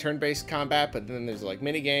 Maybe there's turn-based combat, but then there's like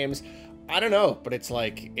mini games. I don't know, but it's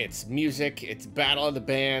like, it's music, it's Battle of the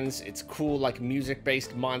Bands, it's cool like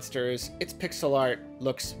music-based monsters, it's pixel art,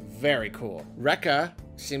 looks very cool. Rekka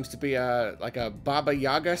seems to be like a Baba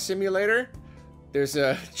Yaga simulator. There's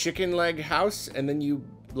a chicken leg house, and then you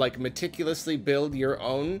like meticulously build your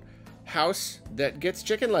own house that gets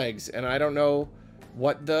chicken legs, and I don't know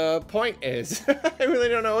what the point is. I really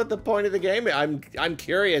don't know what the point of the game is. I'm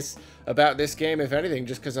curious about this game, if anything,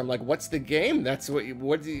 just because I'm like, what's the game? That's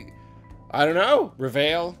I don't know.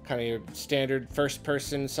 Reveal, kind of your standard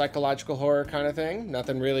first-person psychological horror kind of thing.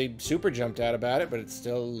 Nothing really super jumped out about it, but it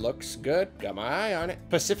still looks good. Got my eye on it.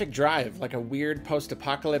 Pacific Drive, like a weird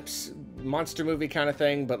post-apocalypse monster movie kind of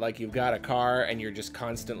thing, but like you've got a car and you're just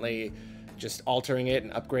constantly just altering it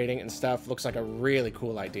and upgrading it and stuff. Looks like a really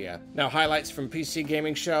cool idea. Now, highlights from PC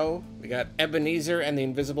Gaming Show. We got Ebenezer and the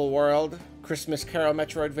Invisible World, Christmas Carol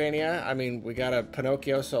Metroidvania. I mean, we got a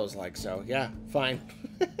Pinocchio Souls-like, so yeah, fine.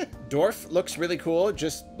 Dwarf looks really cool,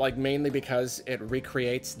 just like mainly because it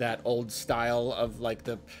recreates that old style of like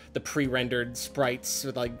the pre-rendered sprites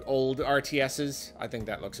with like old RTSs. I think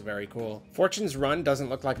that looks very cool. Fortune's Run doesn't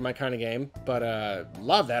look like my kind of game, but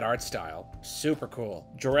love that art style. Super cool.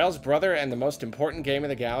 Jor-El's Brother and the Most Important Game in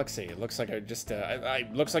the Galaxy. It looks like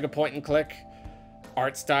looks like a point and click.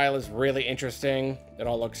 Art style is really interesting. It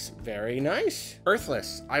all looks very nice.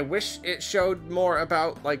 Earthless. I wish it showed more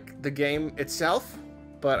about like the game itself,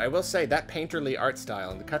 but I will say that painterly art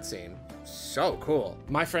style in the cutscene, so cool.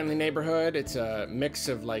 My Friendly Neighborhood, it's a mix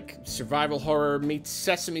of like survival horror meets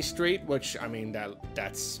Sesame Street, which I mean,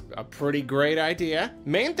 that's a pretty great idea.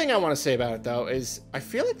 Main thing I want to say about it though is I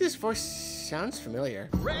feel like this voice sounds familiar.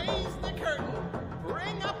 Raise the curtain,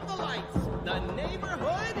 bring up the lights. The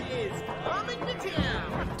neighborhood is coming to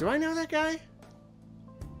town. Do I know that guy?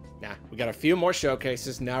 Nah, we got a few more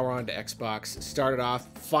showcases. Now we're on to Xbox. Started off,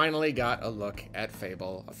 finally got a look at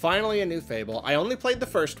Fable. Finally a new Fable. I only played the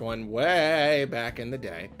first one way back in the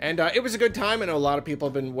day. And it was a good time. I know a lot of people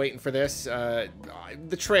have been waiting for this.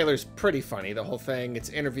 The trailer's pretty funny, the whole thing. It's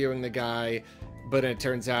interviewing the guy, but it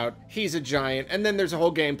turns out he's a giant, and then there's a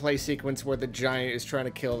whole gameplay sequence where the giant is trying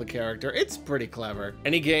to kill the character. It's pretty clever.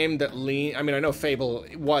 Any game that I mean, I know Fable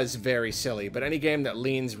was very silly, but any game that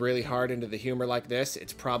leans really hard into the humor like this,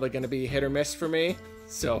 it's probably going to be hit or miss for me.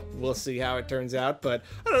 So we'll see how it turns out, but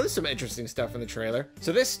I don't know, there's some interesting stuff in the trailer.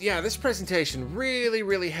 So this presentation,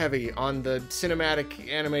 really heavy on the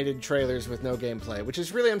cinematic animated trailers with no gameplay, which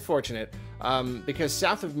is really unfortunate, because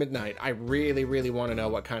South of Midnight, I really want to know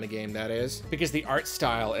what kind of game that is, because the art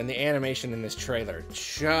style and the animation in this trailer,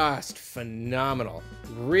 just phenomenal.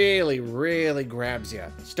 Really grabs you.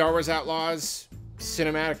 Star Wars Outlaws,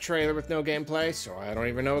 cinematic trailer with no gameplay, so I don't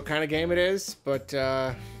even know what kind of game it is, but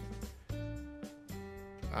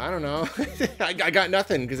I don't know. I got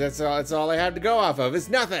nothing, because that's all I had to go off of, is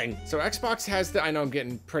nothing. So Xbox has I know I'm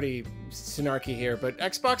getting pretty snarky here, but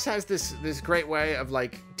Xbox has this great way of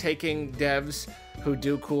like taking devs who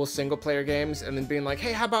do cool single player games and then being like,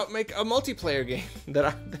 hey, how about make a multiplayer game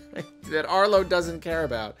that Arlo doesn't care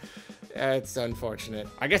about. It's unfortunate.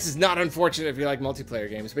 I guess it's not unfortunate if you like multiplayer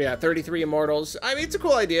games, but yeah, 33 Immortals. I mean, it's a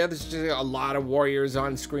cool idea. There's just a lot of warriors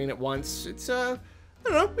on screen at once. It's I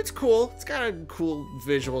don't know, it's cool. It's got a cool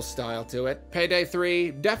visual style to it. Payday 3,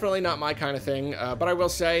 definitely not my kind of thing, but I will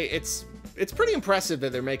say it's pretty impressive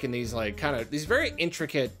that they're making these like these very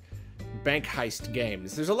intricate bank heist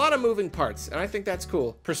games. There's a lot of moving parts, and I think that's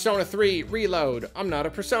cool. Persona 3 Reload. I'm not a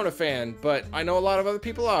Persona fan, but I know a lot of other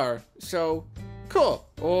people are, so cool.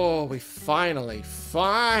 Oh, we finally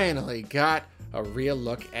got a real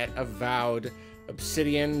look at Avowed.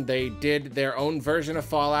 Obsidian, they did their own version of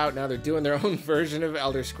Fallout, now they're doing their own version of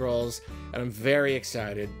Elder Scrolls, and I'm very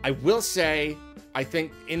excited. I will say, I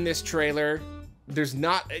think in this trailer, there's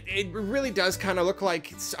not, it really does kind of look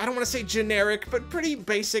like, I don't want to say generic, but pretty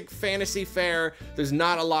basic fantasy fare. There's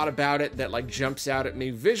not a lot about it that like jumps out at me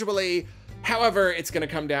visually. However, it's going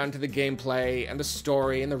to come down to the gameplay and the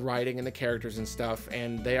story and the writing and the characters and stuff,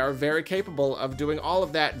 and they are very capable of doing all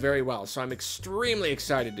of that very well, so I'm extremely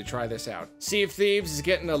excited to try this out. Sea of Thieves is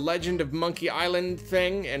getting a Legend of Monkey Island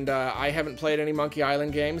thing, and I haven't played any Monkey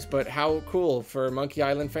Island games, but how cool for Monkey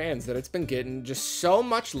Island fans that it's been getting just so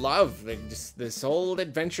much love. Like, just this whole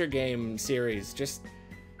adventure game series, just...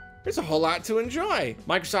 there's a whole lot to enjoy.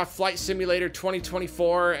 Microsoft Flight Simulator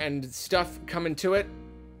 2024 and stuff coming to it.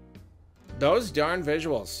 Those darn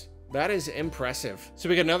visuals. That is impressive. So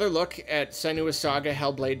we get another look at Senua's Saga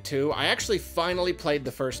Hellblade 2. I actually finally played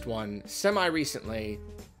the first one semi-recently,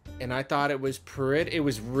 and I thought it was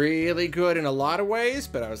really good in a lot of ways,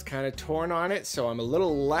 but I was kind of torn on it, so I'm a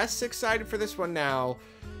little less excited for this one now.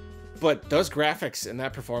 But those graphics and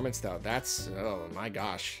that performance, though, that's, oh my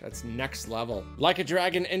gosh, that's next level. Like a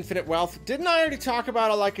Dragon Infinite Wealth. Didn't I already talk about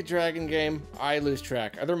a Like a Dragon game? I lose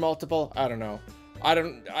track. Are there multiple? I don't know. I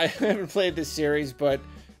haven't played this series, but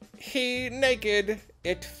he naked,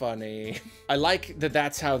 it funny. I like that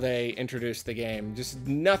that's how they introduced the game. Just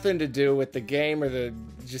nothing to do with the game or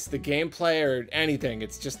just the gameplay or anything.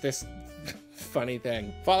 It's just this funny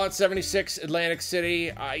thing. Fallout 76 Atlantic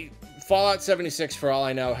City. Fallout 76, for all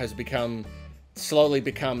I know, has slowly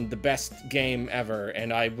become the best game ever,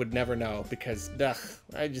 and I would never know because, ugh,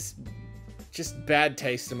 I just bad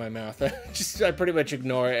taste in my mouth. I pretty much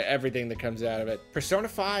ignore everything that comes out of it. Persona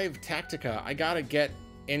 5 Tactica. I gotta get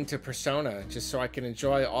into Persona just so I can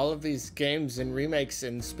enjoy all of these games and remakes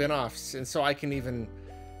and spin-offs, and so I can even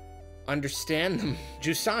understand them.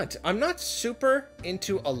 Jusant. I'm not super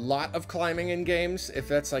into a lot of climbing in games, if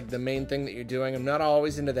that's like the main thing that you're doing. I'm not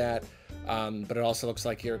always into that. But it also looks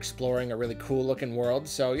like you're exploring a really cool looking world,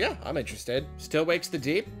 so yeah, I'm interested. Still Wakes the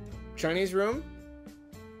Deep. Chinese room?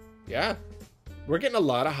 Yeah. We're getting a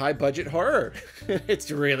lot of high-budget horror. It's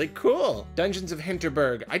really cool. Dungeons of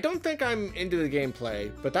Hinterberg. I don't think I'm into the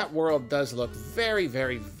gameplay, but that world does look very,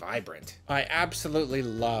 very vibrant. I absolutely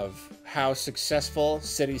love how successful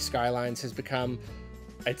City Skylines has become.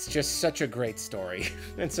 It's just such a great story.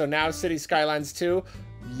 And so now City Skylines 2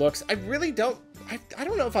 looks... I really don't... I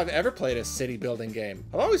don't know if I've ever played a city building game.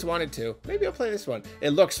 I've always wanted to. Maybe I'll play this one. It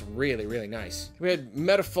looks really, really nice. We had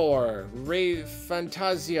Metaphor, Ray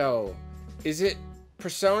Fantasio. Is it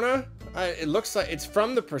Persona? It looks like it's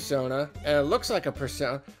from the Persona, and it looks like a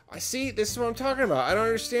Persona. I see, this is what I'm talking about. I don't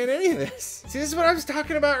understand any of this. See, this is what I was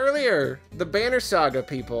talking about earlier. The Banner Saga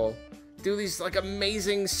people do these like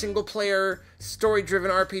amazing single-player,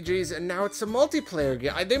 story-driven RPGs, and now it's a multiplayer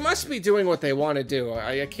game. They must be doing what they want to do.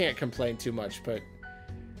 I can't complain too much, but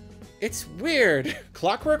it's weird.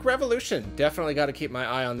 Clockwork Revolution. Definitely got to keep my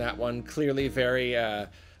eye on that one. Clearly very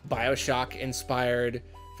Bioshock-inspired.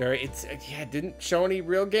 It didn't show any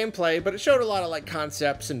real gameplay, but it showed a lot of like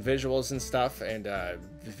concepts and visuals and stuff, and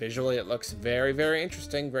visually it looks very, very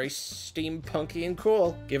interesting, very steampunky and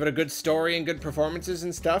cool. Give it a good story and good performances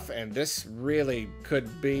and stuff, and this really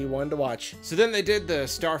could be one to watch. So then they did the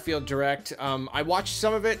Starfield Direct. I watched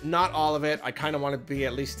some of it, not all of it. I kind of want to be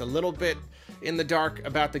at least a little bit in the dark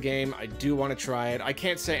about the game. I do want to try it. I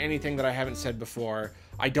can't say anything that I haven't said before.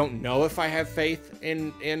 I don't know if I have faith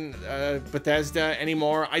in Bethesda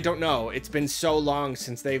anymore. I don't know. It's been so long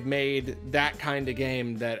since they've made that kind of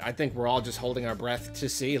game that I think we're all just holding our breath to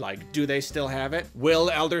see, like, do they still have it?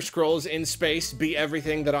 Will Elder Scrolls in Space be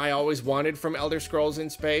everything that I always wanted from Elder Scrolls in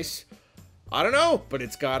Space? I don't know, but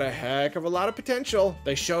it's got a heck of a lot of potential.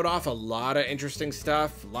 They showed off a lot of interesting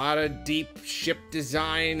stuff, a lot of deep ship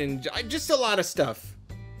design, and just a lot of stuff.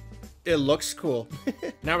 It looks cool.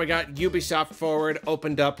 Now we got Ubisoft Forward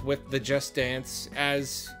opened up with the Just Dance,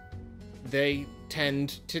 as they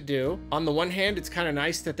tend to do. On the one hand, it's kind of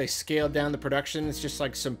nice that they scaled down the production. It's just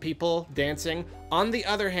like some people dancing. On the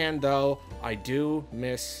other hand, though, I do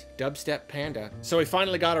miss Dubstep Panda. So we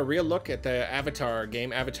finally got a real look at the Avatar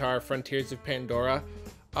game, Avatar Frontiers of Pandora.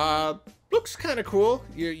 Looks kind of cool.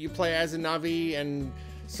 You play as a Na'vi, and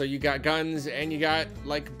so you got guns and you got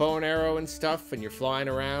like bow and arrow and stuff, and you're flying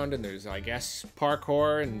around, and there's, I guess,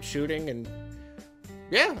 parkour and shooting, and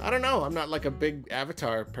yeah, I don't know. I'm not like a big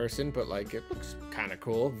Avatar person, but like it looks kind of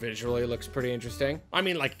cool. Visually, it looks pretty interesting. I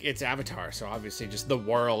mean, like, it's Avatar, so obviously just the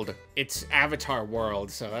world. It's Avatar world,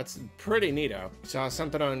 so that's pretty neato. Saw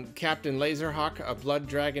something on Captain Laserhawk, a Blood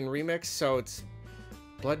Dragon remix, so it's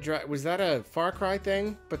was that a Far Cry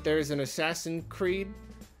thing? But there's an Assassin's Creed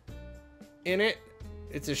in it.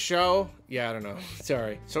 It's a show. Yeah, I don't know.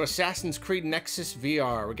 Sorry. So Assassin's Creed Nexus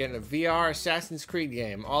VR. We're getting a VR Assassin's Creed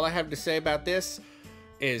game. All I have to say about this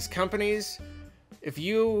is, companies, if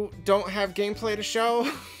you don't have gameplay to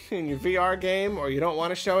show in your VR game, or you don't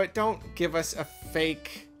want to show it, don't give us a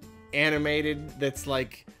fake animated that's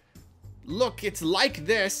like, look, it's like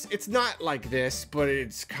this. It's not like this, but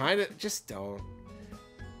it's kind of, just don't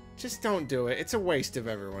do it. It's a waste of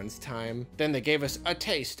everyone's time. Then they gave us a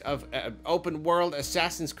taste of an open world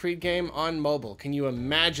Assassin's Creed game on mobile. Can you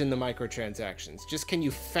imagine the microtransactions? Just can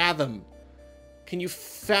you fathom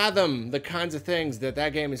the kinds of things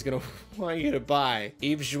that game is gonna want you to buy?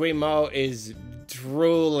 Yves Guillemot is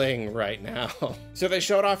drooling right now. So they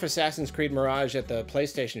showed off Assassin's Creed Mirage at the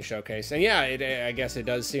PlayStation Showcase, and yeah, I guess it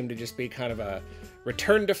does seem to just be kind of a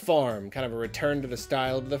return to form, kind of a return to the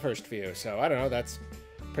style of the first few. So I don't know, that's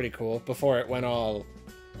pretty cool, before it went all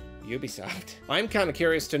Ubisoft. I'm kind of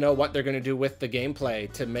curious to know what they're going to do with the gameplay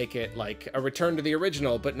to make it like a return to the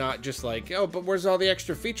original, but not just like, oh, but where's all the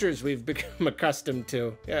extra features we've become accustomed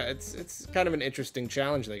to? Yeah, it's kind of an interesting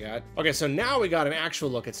challenge they got. Okay, so now we got an actual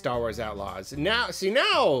look at Star Wars Outlaws. Now,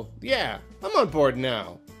 yeah, I'm on board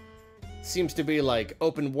now. Seems to be like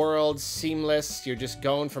open world, seamless. You're just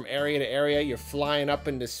going from area to area. You're flying up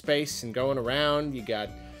into space and going around. You got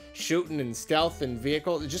shooting and stealth and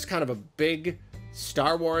vehicles. It's just kind of a big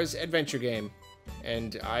Star Wars adventure game.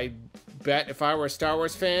 And I bet if I were a Star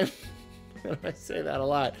Wars fan, I say that a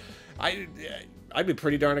lot, I'd be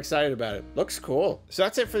pretty darn excited about it. Looks cool. So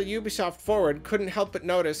that's it for the Ubisoft Forward. Couldn't help but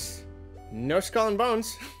notice no Skull and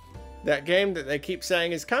Bones. That game that they keep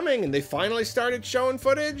saying is coming, and they finally started showing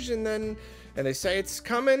footage, and they say it's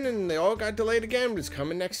coming, and they all got delayed again, but it's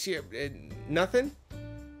coming next year. Nothing.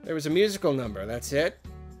 There was a musical number. That's it.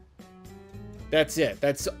 That's it.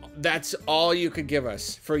 That's all you could give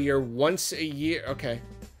us for your once a year. Okay.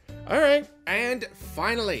 All right. And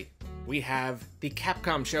finally, we have the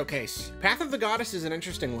Capcom Showcase. Path of the Goddess is an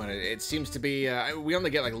interesting one. It seems to be, we only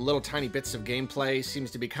get like little tiny bits of gameplay.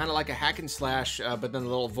 Seems to be kind of like a hack and slash, but then the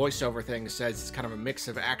little voiceover thing says it's kind of a mix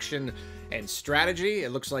of action and strategy.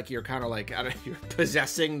 It looks like you're kind of like, I don't know, you're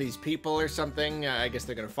possessing these people or something. I guess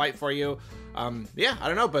they're gonna fight for you. Yeah, I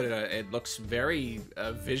don't know, but it looks very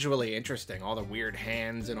visually interesting. All the weird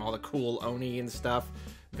hands and all the cool Oni and stuff.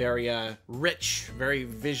 Very rich, very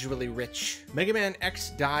visually rich. Mega Man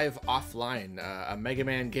X Dive Offline, a Mega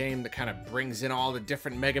Man game that kind of brings in all the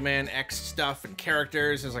different Mega Man X stuff and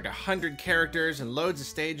characters. There's like 100 characters and loads of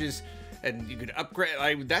stages, and you could upgrade.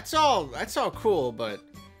 Like that's all cool, but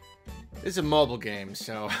it's a mobile game,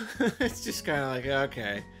 so it's just kind of like,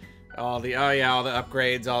 okay, all the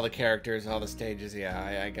upgrades, all the characters, all the stages.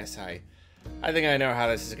 Yeah, I guess I think I know how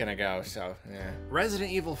this is gonna go, so, yeah.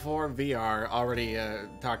 Resident Evil 4 VR already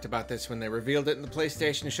talked about this when they revealed it in the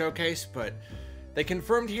PlayStation Showcase, but they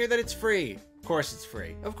confirmed here that it's free. Of course it's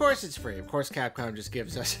free. Of course it's free. Of course Capcom just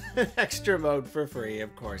gives us an extra mode for free.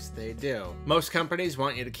 Of course they do. Most companies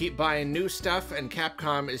want you to keep buying new stuff, and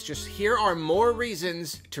Capcom is just, here are more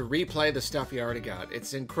reasons to replay the stuff you already got.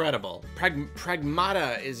 It's incredible.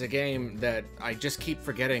 Pragmata is a game that I just keep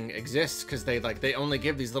forgetting exists, because they only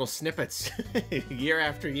give these little snippets year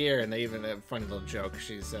after year, and they even have a funny little joke.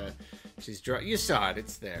 You saw it,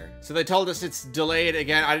 it's there. So they told us it's delayed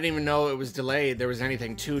again. I didn't even know it was delayed. There was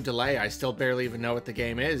anything to delay. I still barely even know what the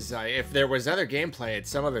game is. If there was other gameplay,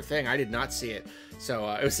 it's some other thing. I did not see it. So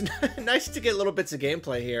it was nice to get little bits of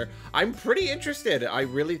gameplay here. I'm pretty interested. I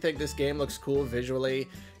really think this game looks cool visually.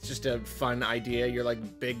 It's just a fun idea. You're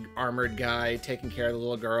like big armored guy taking care of the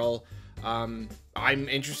little girl. I'm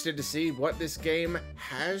interested to see what this game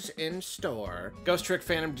has in store. Ghost Trick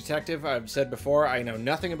Phantom Detective, I've said before, I know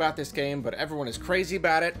nothing about this game, but everyone is crazy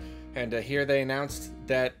about it. And here they announced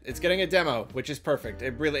that it's getting a demo, which is perfect.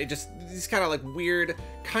 These kind of like weird,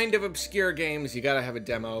 kind of obscure games, you gotta have a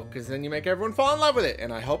demo, because then you make everyone fall in love with it.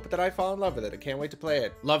 And I hope that I fall in love with it. I can't wait to play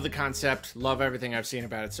it. Love the concept, love everything I've seen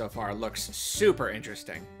about it so far. It looks super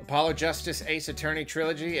interesting. Apollo Justice Ace Attorney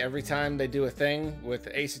Trilogy, every time they do a thing with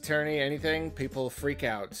Ace Attorney, anything, people freak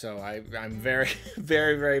out. So I'm very,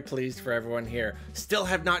 very, very pleased for everyone here. Still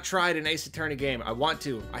have not tried an Ace Attorney game. I want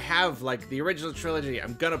to. I have, like, the original trilogy.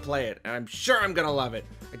 I'm gonna play it, and I'm sure I'm gonna love it.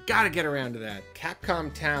 I gotta get around to that.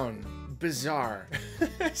 Capcom Town. Bizarre.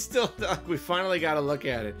 Still, we finally gotta look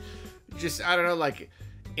at it. Just, I don't know, like,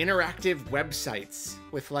 interactive websites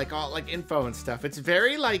with, like, all, like, info and stuff. It's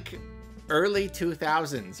very, like, early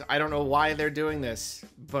 2000s. I don't know why they're doing this,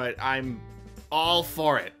 but I'm all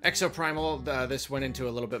for it. Exoprimal, this went into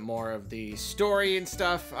a little bit more of the story and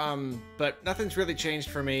stuff, but nothing's really changed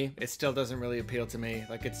for me. It still doesn't really appeal to me.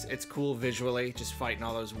 Like, it's cool visually, just fighting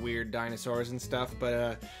all those weird dinosaurs and stuff,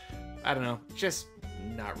 but, I don't know, just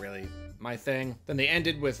not really my thing. Then they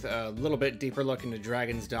ended with a little bit deeper look into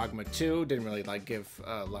Dragon's Dogma 2. Didn't really like give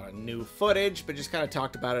a lot of new footage, but just kind of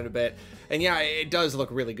talked about it a bit. And yeah, it does look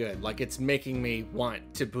really good. Like, it's making me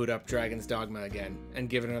want to boot up Dragon's Dogma again and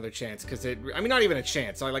give it another chance, because I mean, not even a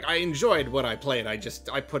chance. I enjoyed what I played.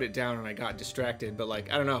 I put it down and I got distracted, but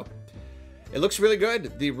like, I don't know. It looks really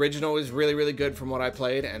good. The original is really, really good from what I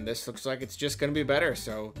played, and this looks like it's just gonna be better,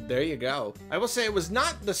 so there you go. I will say it was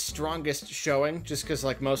not the strongest showing, just because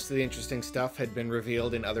like most of the interesting stuff had been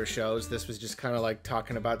revealed in other shows. This was just kind of like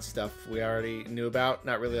talking about stuff we already knew about,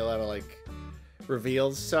 not really a lot of like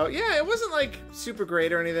reveals. So yeah, it wasn't like super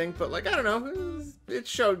great or anything, but like, I don't know, it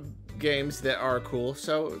showed games that are cool,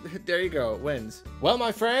 so there you go, it wins. Well,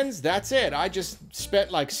 my friends, that's it. I just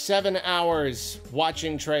spent like 7 hours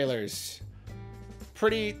watching trailers.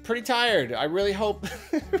 Pretty tired. I really hope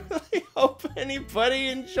anybody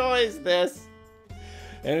enjoys this.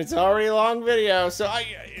 And it's already a long video, so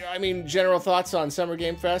I mean, general thoughts on Summer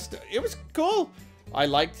Game Fest. It was cool. I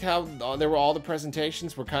liked how all the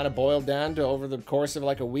presentations were kind of boiled down to over the course of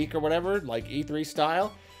like a week or whatever, like E3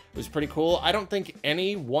 style. It was pretty cool. I don't think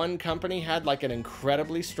any one company had like an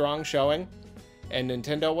incredibly strong showing, and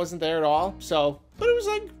Nintendo wasn't there at all. So, but it was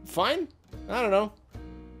like fine. I don't know.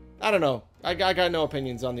 I got no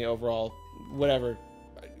opinions on the overall, whatever.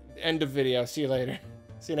 End of video. See you later.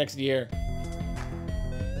 See you next year.